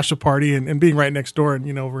able to crash a party and being right next door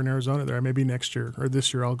and over in Arizona there. Maybe next year or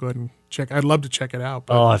this year I'll go ahead and check. I'd love to check it out.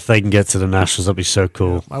 But, if they can get to the nationals, that'd be so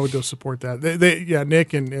cool. I would go support that.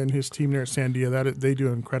 Nick and his team there at Sandia, they do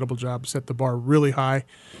an incredible job. Set the bar really high,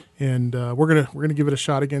 and we're gonna give it a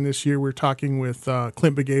shot again this year. We're talking with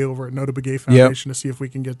Clint Begay over at Nota Begay Foundation to see if we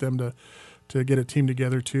can get them to get a team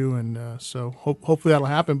together too, and so hopefully that'll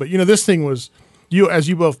happen. But this thing was. As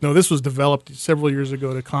you both know, this was developed several years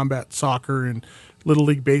ago to combat soccer and Little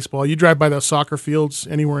League Baseball. You drive by those soccer fields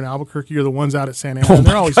anywhere in Albuquerque, or the ones out at Santa Ana, and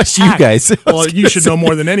they're always packed. You guys. Well, you should know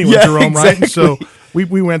more than anyone, Gerome, right? And so we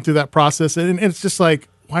went through that process, and it's just like,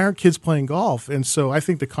 why aren't kids playing golf? And so I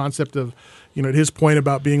think the concept of, at his point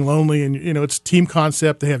about being lonely, and it's a team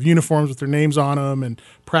concept. They have uniforms with their names on them, and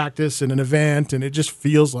practice and an event, and it just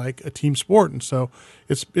feels like a team sport. And so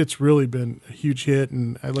it's really been a huge hit,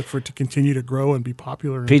 and I look for it to continue to grow and be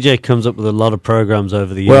popular. PJ comes up with a lot of programs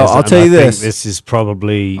over the years. Well, I'll tell you this. This is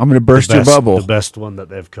probably I'm going to burst your bubble. The best one that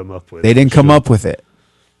they've come up with. They didn't come up with it.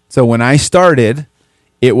 So when I started,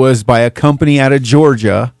 it was by a company out of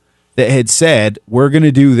Georgia, that had said, we're going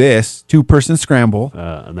to do this 2-person scramble.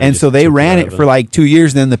 And so they ran it for like 2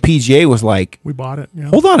 years. Then the PGA was like, we bought it. Yeah.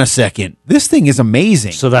 Hold on a second. This thing is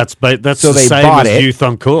amazing. So that's So the they same bought as it. Youth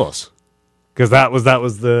on Course. Because that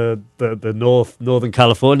was the Northern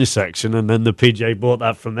California section, and then the PGA bought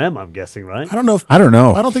that from them. I'm guessing, right? I don't know. I don't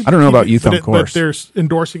know about Youth on Course. But they're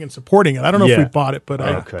endorsing and supporting it. I don't know if we bought it, but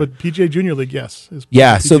but PGA Junior League, yes.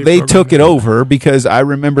 Yeah, so they took it over because I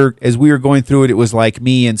remember as we were going through it, it was like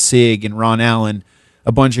me and Sig and Ron Allen,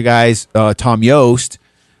 a bunch of guys, Tom Yost.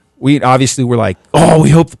 We obviously were like, oh, we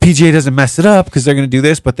hope the PGA doesn't mess it up because they're going to do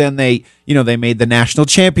this. But then they made the national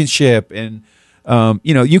championship, and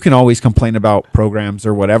you can always complain about programs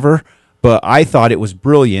or whatever. But I thought it was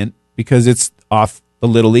brilliant because it's off the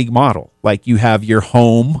Little League model. Like you have your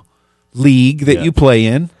home league that you play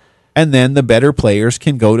in, and then the better players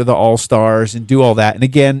can go to the All-Stars and do all that. And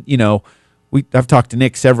again, I've talked to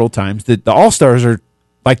Nick several times that the All-Stars are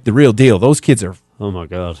like the real deal. Those kids are Oh my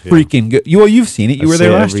God! freaking good. You've seen it. You were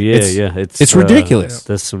there last year. Yeah, it's ridiculous.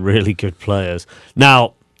 There's some really good players.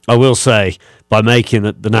 Now, I will say, by making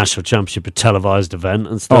the national championship a televised event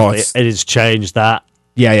and stuff, it has changed that.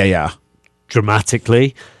 Yeah.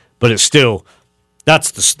 Dramatically, but it's still they're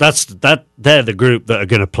the group that are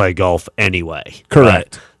going to play golf anyway.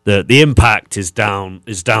 Correct. Right? The impact is down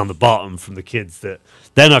the bottom from the kids that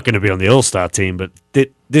they're not going to be on the All-Star team, but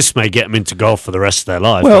this may get them into golf for the rest of their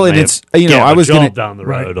life. Well, and it's I was going down the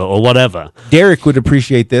road or whatever. Derek would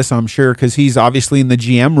appreciate this, I'm sure, because he's obviously in the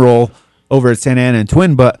GM role over at Santa Ana and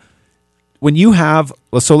Twin. But when you have,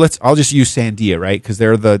 I'll just use Sandia, right? Because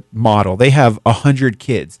they're the model. They have 100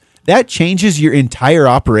 kids. That changes your entire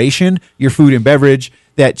operation, your food and beverage.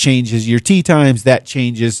 That changes your tee times. That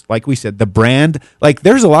changes, like we said, the brand. Like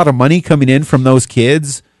there's a lot of money coming in from those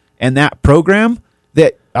kids and that program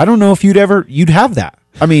that I don't know if you'd have that.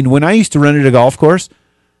 I mean, when I used to run at a golf course,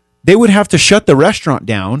 they would have to shut the restaurant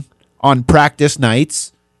down on practice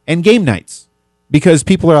nights and game nights because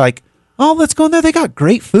people are like, oh, let's go in there. They got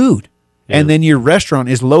great food. Yeah. And then your restaurant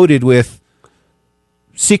is loaded with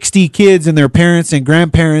 60 kids and their parents and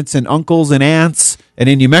grandparents and uncles and aunts. And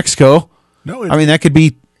in New Mexico, that could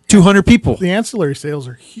be 200 people. The ancillary sales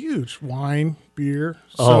are huge. Wine, beer,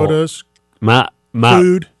 sodas,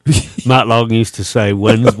 food. Matt Long used to say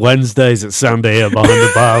Wednesdays at Sandia behind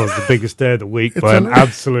the bar was the biggest day of the week by an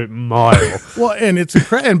absolute mile. Well, and it's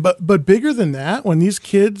but bigger than that, when these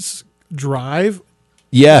kids drive,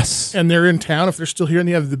 yes, and they're in town, if they're still here and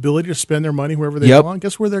they have the ability to spend their money wherever they want,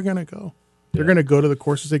 guess where they're going to go? They're going to go to the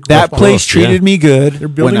courses they grew up on. That place treated me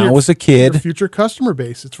good when I was a kid. Your future customer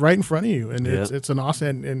base, it's right in front of you, and it's an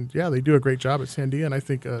awesome. And they do a great job at Sandia, and I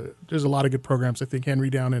think there's a lot of good programs. I think Henry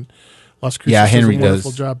down in Las Cruces does a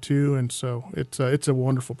wonderful job too, and so it's a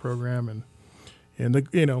wonderful program, and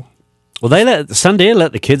Well, Sandia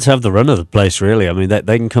let the kids have the run of the place. Really, I mean,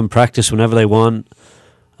 they can come practice whenever they want.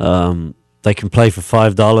 They can play for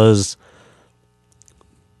 $5.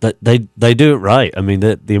 They do it right. I mean,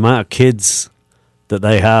 the amount of kids that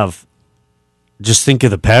they have. Just think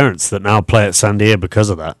of the parents that now play at Sandia because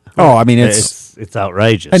of that. Oh, I mean, it's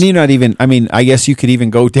outrageous. And you're not even. I mean, I guess you could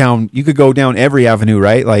even go down. You could go down every avenue,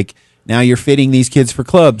 right? Like now you're fitting these kids for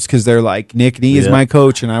clubs because they're like, Nick Nee is my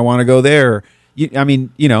coach, and I want to go there.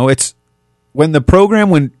 It's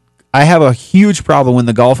when I have a huge problem when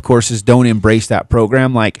the golf courses don't embrace that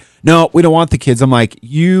program. Like, no, we don't want the kids. I'm like,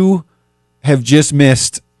 you have just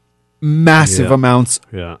missed massive amounts.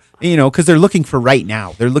 Yeah. Because they're looking for right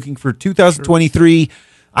now. They're looking for 2023.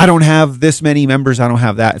 I don't have this many members. I don't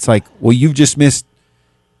have that. It's like, well, you've just missed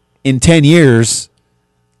in 10 years.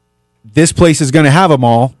 This place is going to have them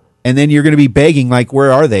all. And then you're going to be begging, like,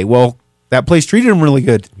 where are they? Well, that place treated them really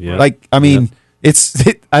good. Yeah. Like, I mean,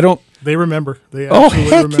 They remember. They heck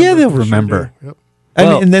remember. Yeah, they'll remember. Sure.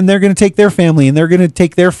 Yep. And then they're going to take their family and they're going to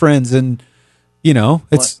take their friends and,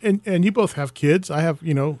 it's. And you both have kids. I have,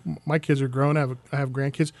 my kids are grown. I have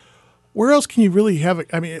grandkids. Where else can you really have it?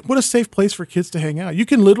 I mean, what a safe place for kids to hang out. You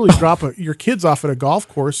can literally drop your kids off at a golf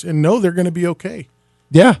course and know they're going to be okay.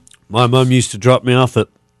 Yeah. My mum used to drop me off at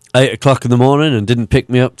 8 o'clock in the morning and didn't pick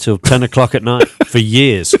me up till 10 o'clock at night for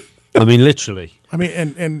years. I mean, literally. I mean,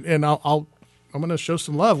 and I'm going to show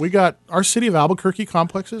some love. We got our City of Albuquerque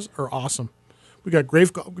complexes are awesome. We got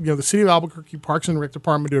the City of Albuquerque Parks and Rec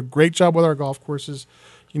Department do a great job with our golf courses.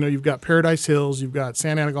 You've got Paradise Hills, you've got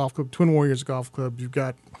Santa Ana Golf Club, Twin Warriors Golf Club, you've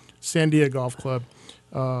got Sandia Golf Club,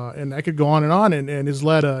 and I could go on, and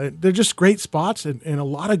Isleta. They're just great spots and a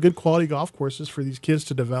lot of good quality golf courses for these kids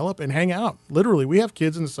to develop and hang out. Literally, we have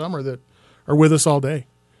kids in the summer that are with us all day.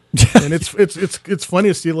 And it's funny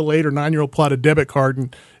to see a little 8 or 9-year-old pull out a debit card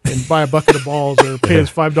and buy a bucket of balls or pay his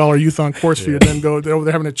 $5 youth on course fee and then go over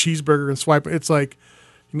there having a cheeseburger and swipe. It's like,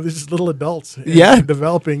 these just little adults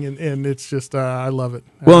developing, and it's just I love it.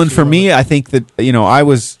 Well, and for me, I think that, I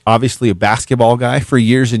was obviously a basketball guy for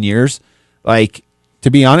years and years. Like, to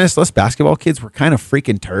be honest, us basketball kids were kind of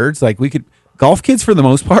freaking turds. Like, golf kids for the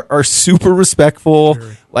most part are super respectful.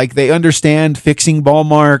 Very. Like, they understand fixing ball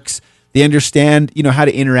marks. They understand, how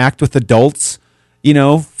to interact with adults,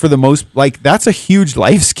 for the most, like, that's a huge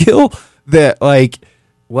life skill that, like,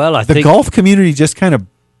 I think golf community just kind of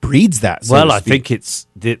breeds that. I think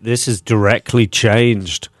this has directly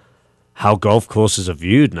changed how golf courses are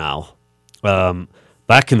viewed now.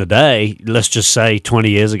 Back in the day, let's just say 20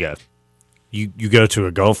 years ago, you go to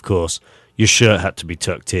a golf course, your shirt had to be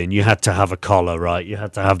tucked in, you had to have a collar, right? You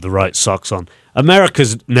had to have the right socks on.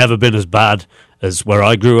 America's never been as bad as where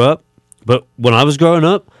I grew up, but when I was growing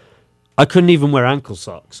up, I couldn't even wear ankle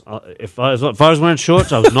socks. If I was wearing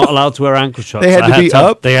shorts, I was not allowed to wear ankle socks. They had to be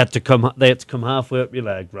up. They had to come halfway up your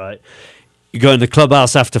leg, right? You go in the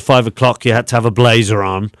clubhouse after 5 o'clock. You had to have a blazer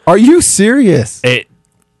on. Are you serious?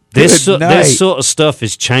 This sort of stuff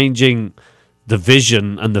is changing the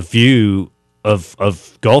vision and the view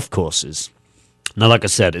of golf courses. Now, like I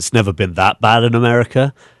said, it's never been that bad in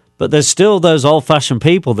America, but there's still those old-fashioned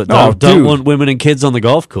people that don't want women and kids on the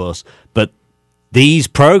golf course. But these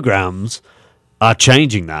programs are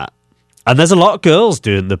changing that. And there's a lot of girls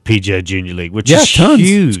doing the PGA Junior League, which is tons.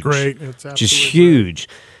 huge. It's great. It's absolutely just huge.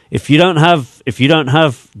 If you don't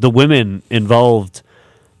have the women involved,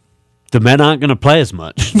 the men aren't going to play as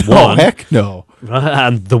much. No, heck no. Right?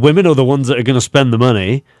 And the women are the ones that are going to spend the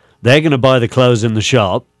money. They're going to buy the clothes in the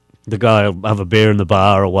shop. The guy will have a beer in the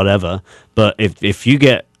bar or whatever. But if you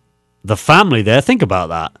get the family there, think about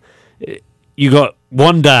that. You got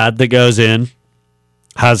one dad that goes in,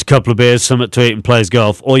 has a couple of beers, something to eat, and plays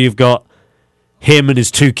golf, or you've got him and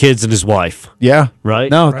his 2 kids and his wife. Yeah.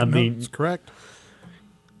 Right? No, Right, it's correct.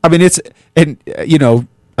 I mean,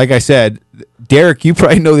 like I said, Derek, you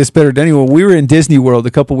probably know this better than anyone. We were in Disney World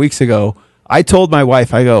a couple weeks ago. I told my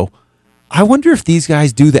wife, I wonder if these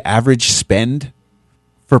guys do the average spend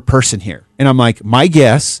per person here. And I'm like, my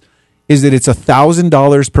guess is that it's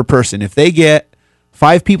 $1,000 per person. If they get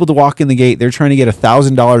 5 people to walk in the gate, they're trying to get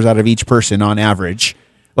 $1,000 out of each person on average.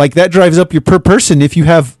 Like, that drives up your per person if you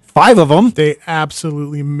have 5 of them. They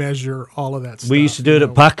absolutely measure all of that stuff. We used to do it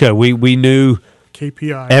at Paco. We knew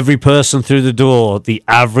KPI. every person through the door, the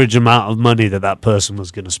average amount of money that person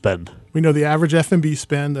was going to spend. We know the average F&B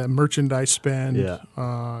spend, the merchandise spend, Yeah.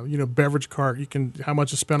 beverage cart. How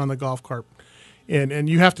much is spent on the golf cart. And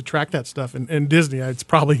you have to track that stuff. And Disney,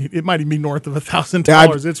 it might even be north of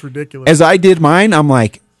 $1,000. It's ridiculous. As I did mine, I'm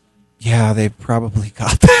like, yeah, they probably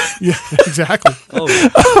got that. Yeah, exactly.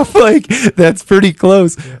 I'm like, that's pretty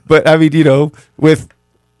close. Yeah. But I mean, with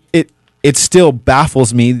it still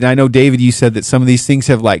baffles me. I know, David, you said that some of these things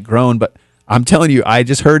have like grown, but I'm telling you, I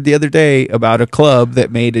just heard the other day about a club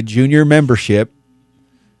that made a junior membership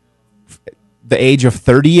the age of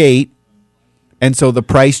 38, and so the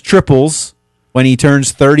price triples when he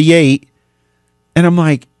turns 38. And I'm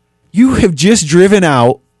like, you have just driven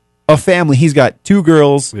out a family. He's got 2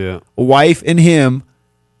 girls, a wife, and him.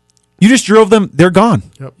 You just drove them. They're gone.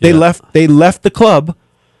 Yep. They left the club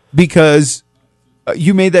because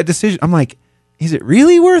you made that decision. I'm like, is it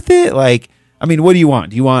really worth it? Like, I mean, what do you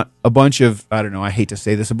want? Do you want a bunch of, I don't know, I hate to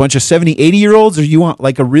say this, a bunch of 70, 80-year-olds, or you want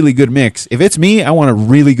like a really good mix? If it's me, I want a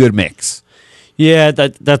really good mix. Yeah,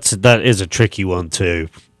 that is a tricky one too.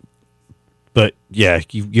 But yeah,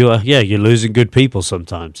 you're losing good people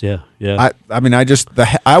sometimes. Yeah. I mean, I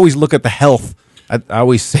always look at the health. I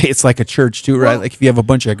always say it's like a church too, right? Like if you have a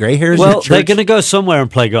bunch of gray hairs. Well, they're going to go somewhere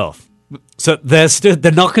and play golf. So they're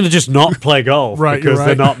not going to just not play golf because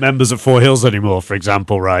they're not members of Four Hills anymore, for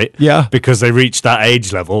example, right? Yeah. Because they reached that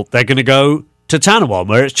age level, they're going to go to Tanawam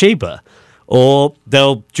where it's cheaper. Or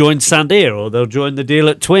they'll join Sandia, or they'll join the deal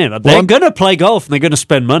at Twin. They're going to play golf and they're going to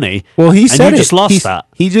spend money. Well, he said you just lost that.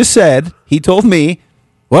 He just said, he told me,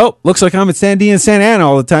 well, looks like I'm at Sandia and Santa Ana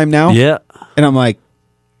all the time now. Yeah. And I'm like,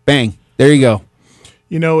 bang, there you go.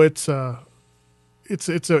 It's a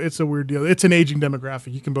weird deal. It's an aging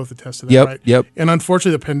demographic. You can both attest to that, right? Yep. And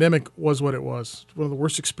unfortunately, the pandemic was what it was. One of the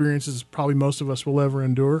worst experiences probably most of us will ever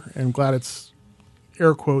endure. And I'm glad it's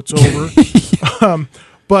air quotes over.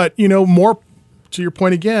 But more to your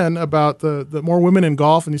point again about the more women in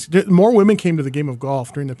golf, and more women came to the game of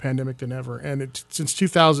golf during the pandemic than ever. And since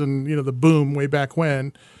 2000, the boom way back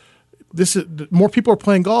when, more people are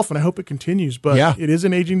playing golf, and I hope it continues. But it is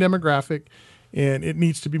an aging demographic. and it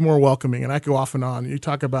needs to be more welcoming. And I go off and on. You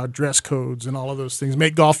talk about dress codes and all of those things.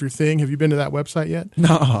 Make golf your thing. Have you been to that website yet?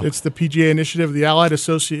 No. It's the PGA initiative. The Allied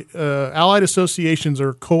associations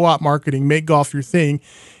are co-op marketing. Make golf your thing.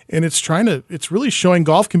 And it's really showing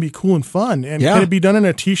golf can be cool and fun. And can it be done in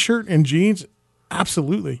a T-shirt and jeans?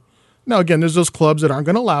 Absolutely. Now, again, there's those clubs that aren't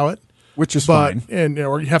going to allow it. Which is fine.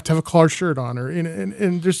 Or you have to have a collared shirt on.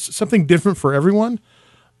 And there's something different for everyone.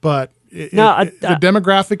 But the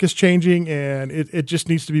demographic is changing, and it just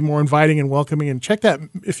needs to be more inviting and welcoming. And check that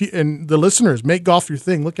and the listeners, make golf your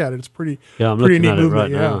thing. Look at it; it's pretty. Yeah, I'm pretty looking neat at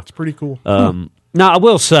movement. it right now. It's pretty cool. Now, I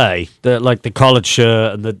will say that, like the collared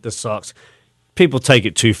shirt and the socks, people take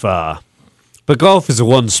it too far. But golf is a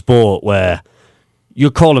one sport where you're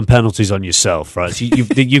calling penalties on yourself, right? So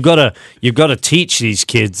you've got to teach these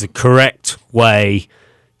kids the correct way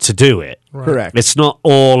to do it. Right. Correct. It's not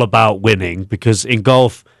all about winning, because in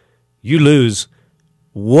golf, you lose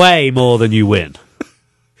way more than you win.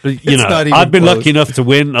 not even I've been close. lucky enough to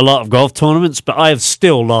win a lot of golf tournaments, but I have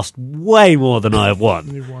still lost way more than I have won.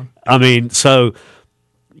 You've won. I mean, so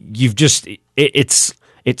you've just it's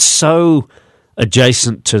so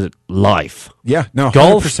adjacent to life. Yeah, no,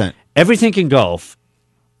 Golf, 100%. everything in golf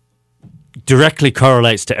directly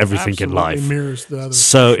correlates to everything in Absolutely life. mirrors the other.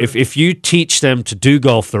 So for sure. if you teach them to do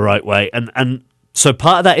golf the right way, and so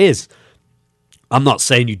part of that is, I'm not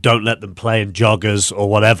saying you don't let them play in joggers or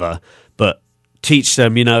whatever, but teach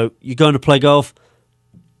them, you're going to play golf,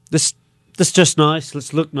 this just nice,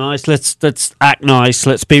 let's look nice, let's act nice,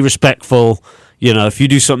 let's be respectful. If you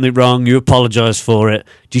do something wrong, you apologize for it.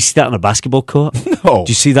 Do you see that on a basketball court? No.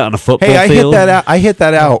 Do you see that on a football Hey, field? I hit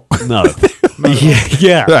that out. No.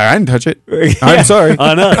 yeah. I didn't touch it. I'm sorry.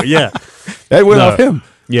 I know, yeah. That went No. off him.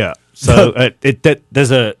 Yeah. So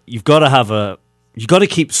you've got to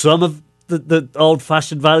keep some of the old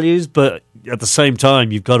fashioned values, but at the same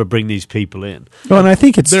time, you've got to bring these people in. Well, and I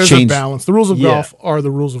think it's there's changed. a balance. The rules of Yeah. golf are the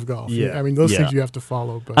rules of golf. Yeah. I mean, those Yeah. things you have to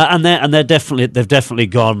follow. But They've definitely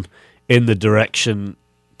gone in the direction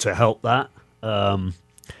to help that.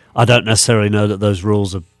 I don't necessarily know that those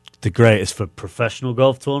rules are the greatest for professional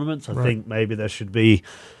golf tournaments. I think maybe there should be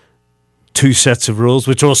 2 sets of rules,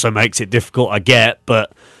 which also makes it difficult, I get,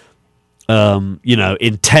 but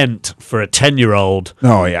intent for a 10-year-old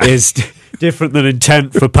is different than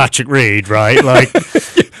intent for Patrick Reed, right? Like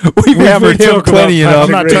We've hammered him talking plenty about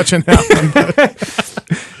enough. I'm not touching that one.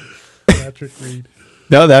 But Patrick Reed.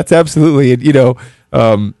 No, that's absolutely it.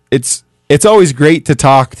 It's always great to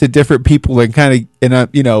talk to different people and kind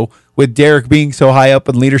of with Derek being so high up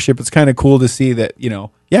in leadership, it's kind of cool to see that you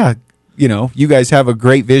guys have a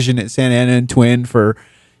great vision at Santa Ana and Twin for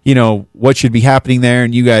what should be happening there,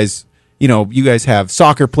 and you guys have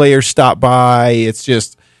soccer players stop by. It's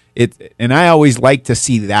just and I always like to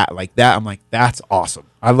see that like that. I'm like, that's awesome.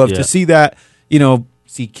 I love to see that.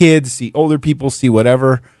 See kids, see older people, see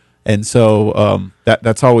whatever, and so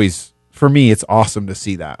that's always. For me, it's awesome to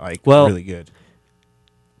see that. Really good.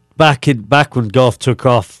 Back when golf took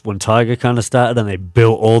off, when Tiger kind of started, and they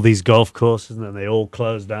built all these golf courses, and then they all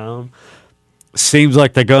closed down. Seems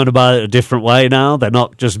like they're going about it a different way now. They're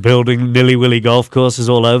not just building nilly-willy golf courses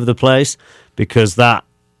all over the place, because that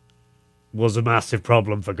was a massive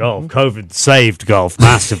problem for golf. COVID saved golf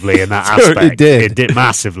massively in that aspect. It did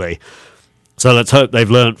massively. So let's hope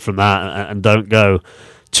they've learned from that and don't go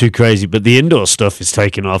too crazy. But the indoor stuff is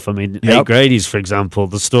taking off. I mean, at Gradys, for example,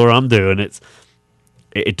 the store I'm doing,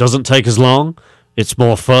 it doesn't take as long. It's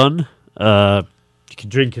more fun. You can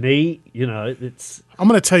drink and eat. It's. I'm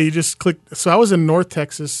going to tell you, just click. So I was in North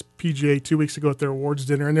Texas PGA 2 weeks ago at their awards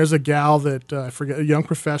dinner, and there's a gal that I forget, a young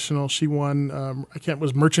professional. She won.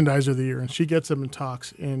 Was Merchandiser of the Year, and she gets up and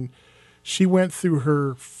talks. And she went through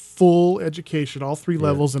her full education, all 3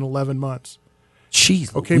 levels, in 11 months.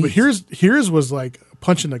 Jeez. Okay, but here's was like a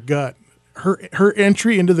punch in the gut. Her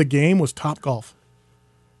entry into the game was Topgolf.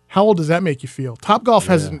 How old does that make you feel? Topgolf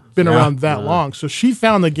hasn't been around that long, so she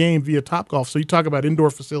found the game via Topgolf. So you talk about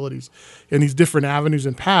indoor facilities and these different avenues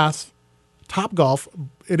and paths. Topgolf,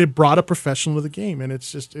 it brought a professional to the game, and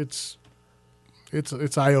it's just it's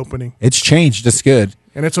eye opening. It's changed. It's good,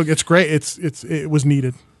 and it's great. It was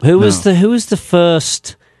needed. Who was the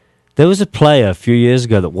first? There was a player a few years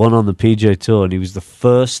ago that won on the PGA Tour, and he was the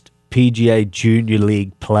first PGA Junior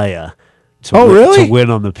League player to win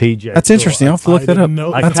on the PGA That's Tour. interesting. I'll have to look that up.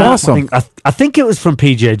 That's awesome. I think it was from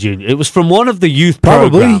PGA Junior. It was from one of the youth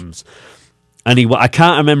programs. And I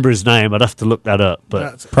can't remember his name. I'd have to look that up. But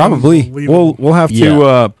That's probably we'll have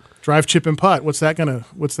to drive, chip, and putt. How's that gonna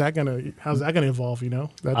evolve?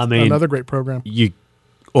 That's another great program.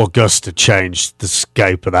 Augusta changed the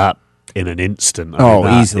scope of that in an instant.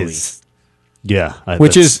 Easily. Yeah.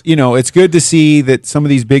 Which is, it's good to see that some of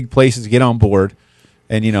these big places get on board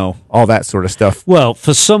and, all that sort of stuff. Well,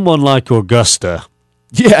 for someone like Augusta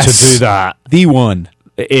yes, to do that, the one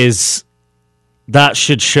that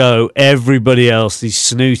should show everybody else these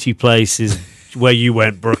snooty places where you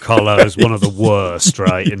went. Brook Hollow is one of the worst,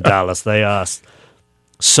 right, in Dallas. They are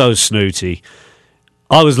so snooty.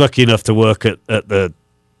 I was lucky enough to work at the...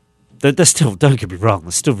 They're still, don't get me wrong,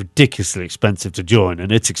 they're still ridiculously expensive to join,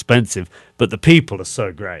 and it's expensive, but the people are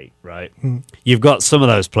so great, right? You've got some of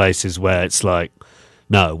those places where it's like,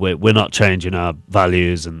 no, we're not changing our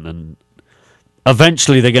values, and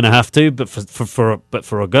eventually they're going to have to, but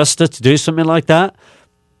for Augusta to do something like that,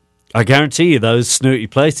 I guarantee you those snooty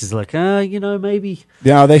places are like, maybe...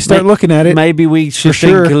 Yeah, they start looking at it. Maybe we should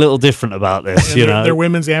think a little different about this, Their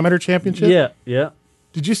women's amateur championship? Yeah.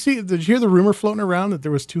 Did you hear the rumor floating around that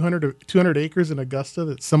there was 200 acres in Augusta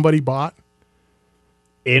that somebody bought?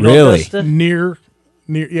 In really? Augusta? Near,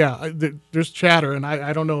 yeah. There's chatter, and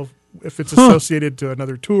I don't know if it's associated to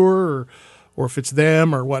another tour or if it's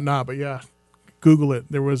them or whatnot, but yeah, Google it.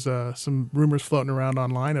 There was some rumors floating around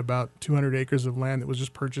online about 200 acres of land that was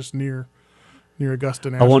just purchased near Augusta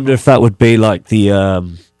National. I wonder if that would be like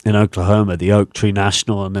the... in Oklahoma, the Oak Tree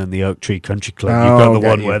National and then the Oak Tree Country Club. You've got the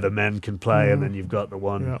one where the men can play, and then you've got the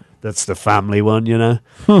one that's the family one, I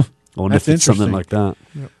wonder if it's something like that.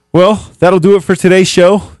 Yep. Well, that'll do it for today's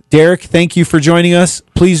show. Derek, thank you for joining us.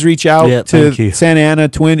 Please reach out to Santa Ana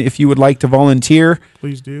Twin if you would like to volunteer.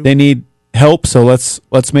 Please do. They need help, so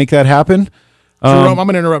let's make that happen. Jerome, I'm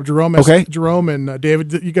going to interrupt. Jerome, okay. Jerome and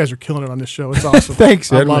David, you guys are killing it on this show. It's awesome.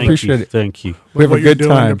 Thanks, Ed. I appreciate it. Thank you. We have a good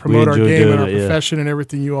time to promote our game and our it, profession and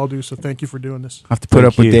everything you all do. So thank you for doing this. I have to put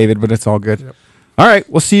up with David, but it's all good. Yep. All right,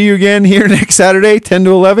 we'll see you again here next Saturday, 10 to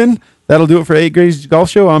 11. That'll do it for 8 Gradys Golf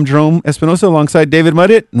Show. I'm Gerome Espinoza alongside David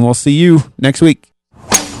Muddit, and we'll see you next week.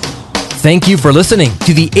 Thank you for listening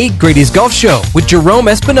to the 8 Gradys Golf Show with Gerome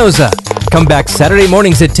Espinoza. Come back Saturday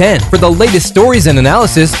mornings at 10 for the latest stories and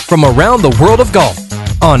analysis from around the world of golf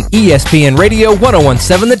on ESPN Radio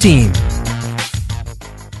 1017 The Team.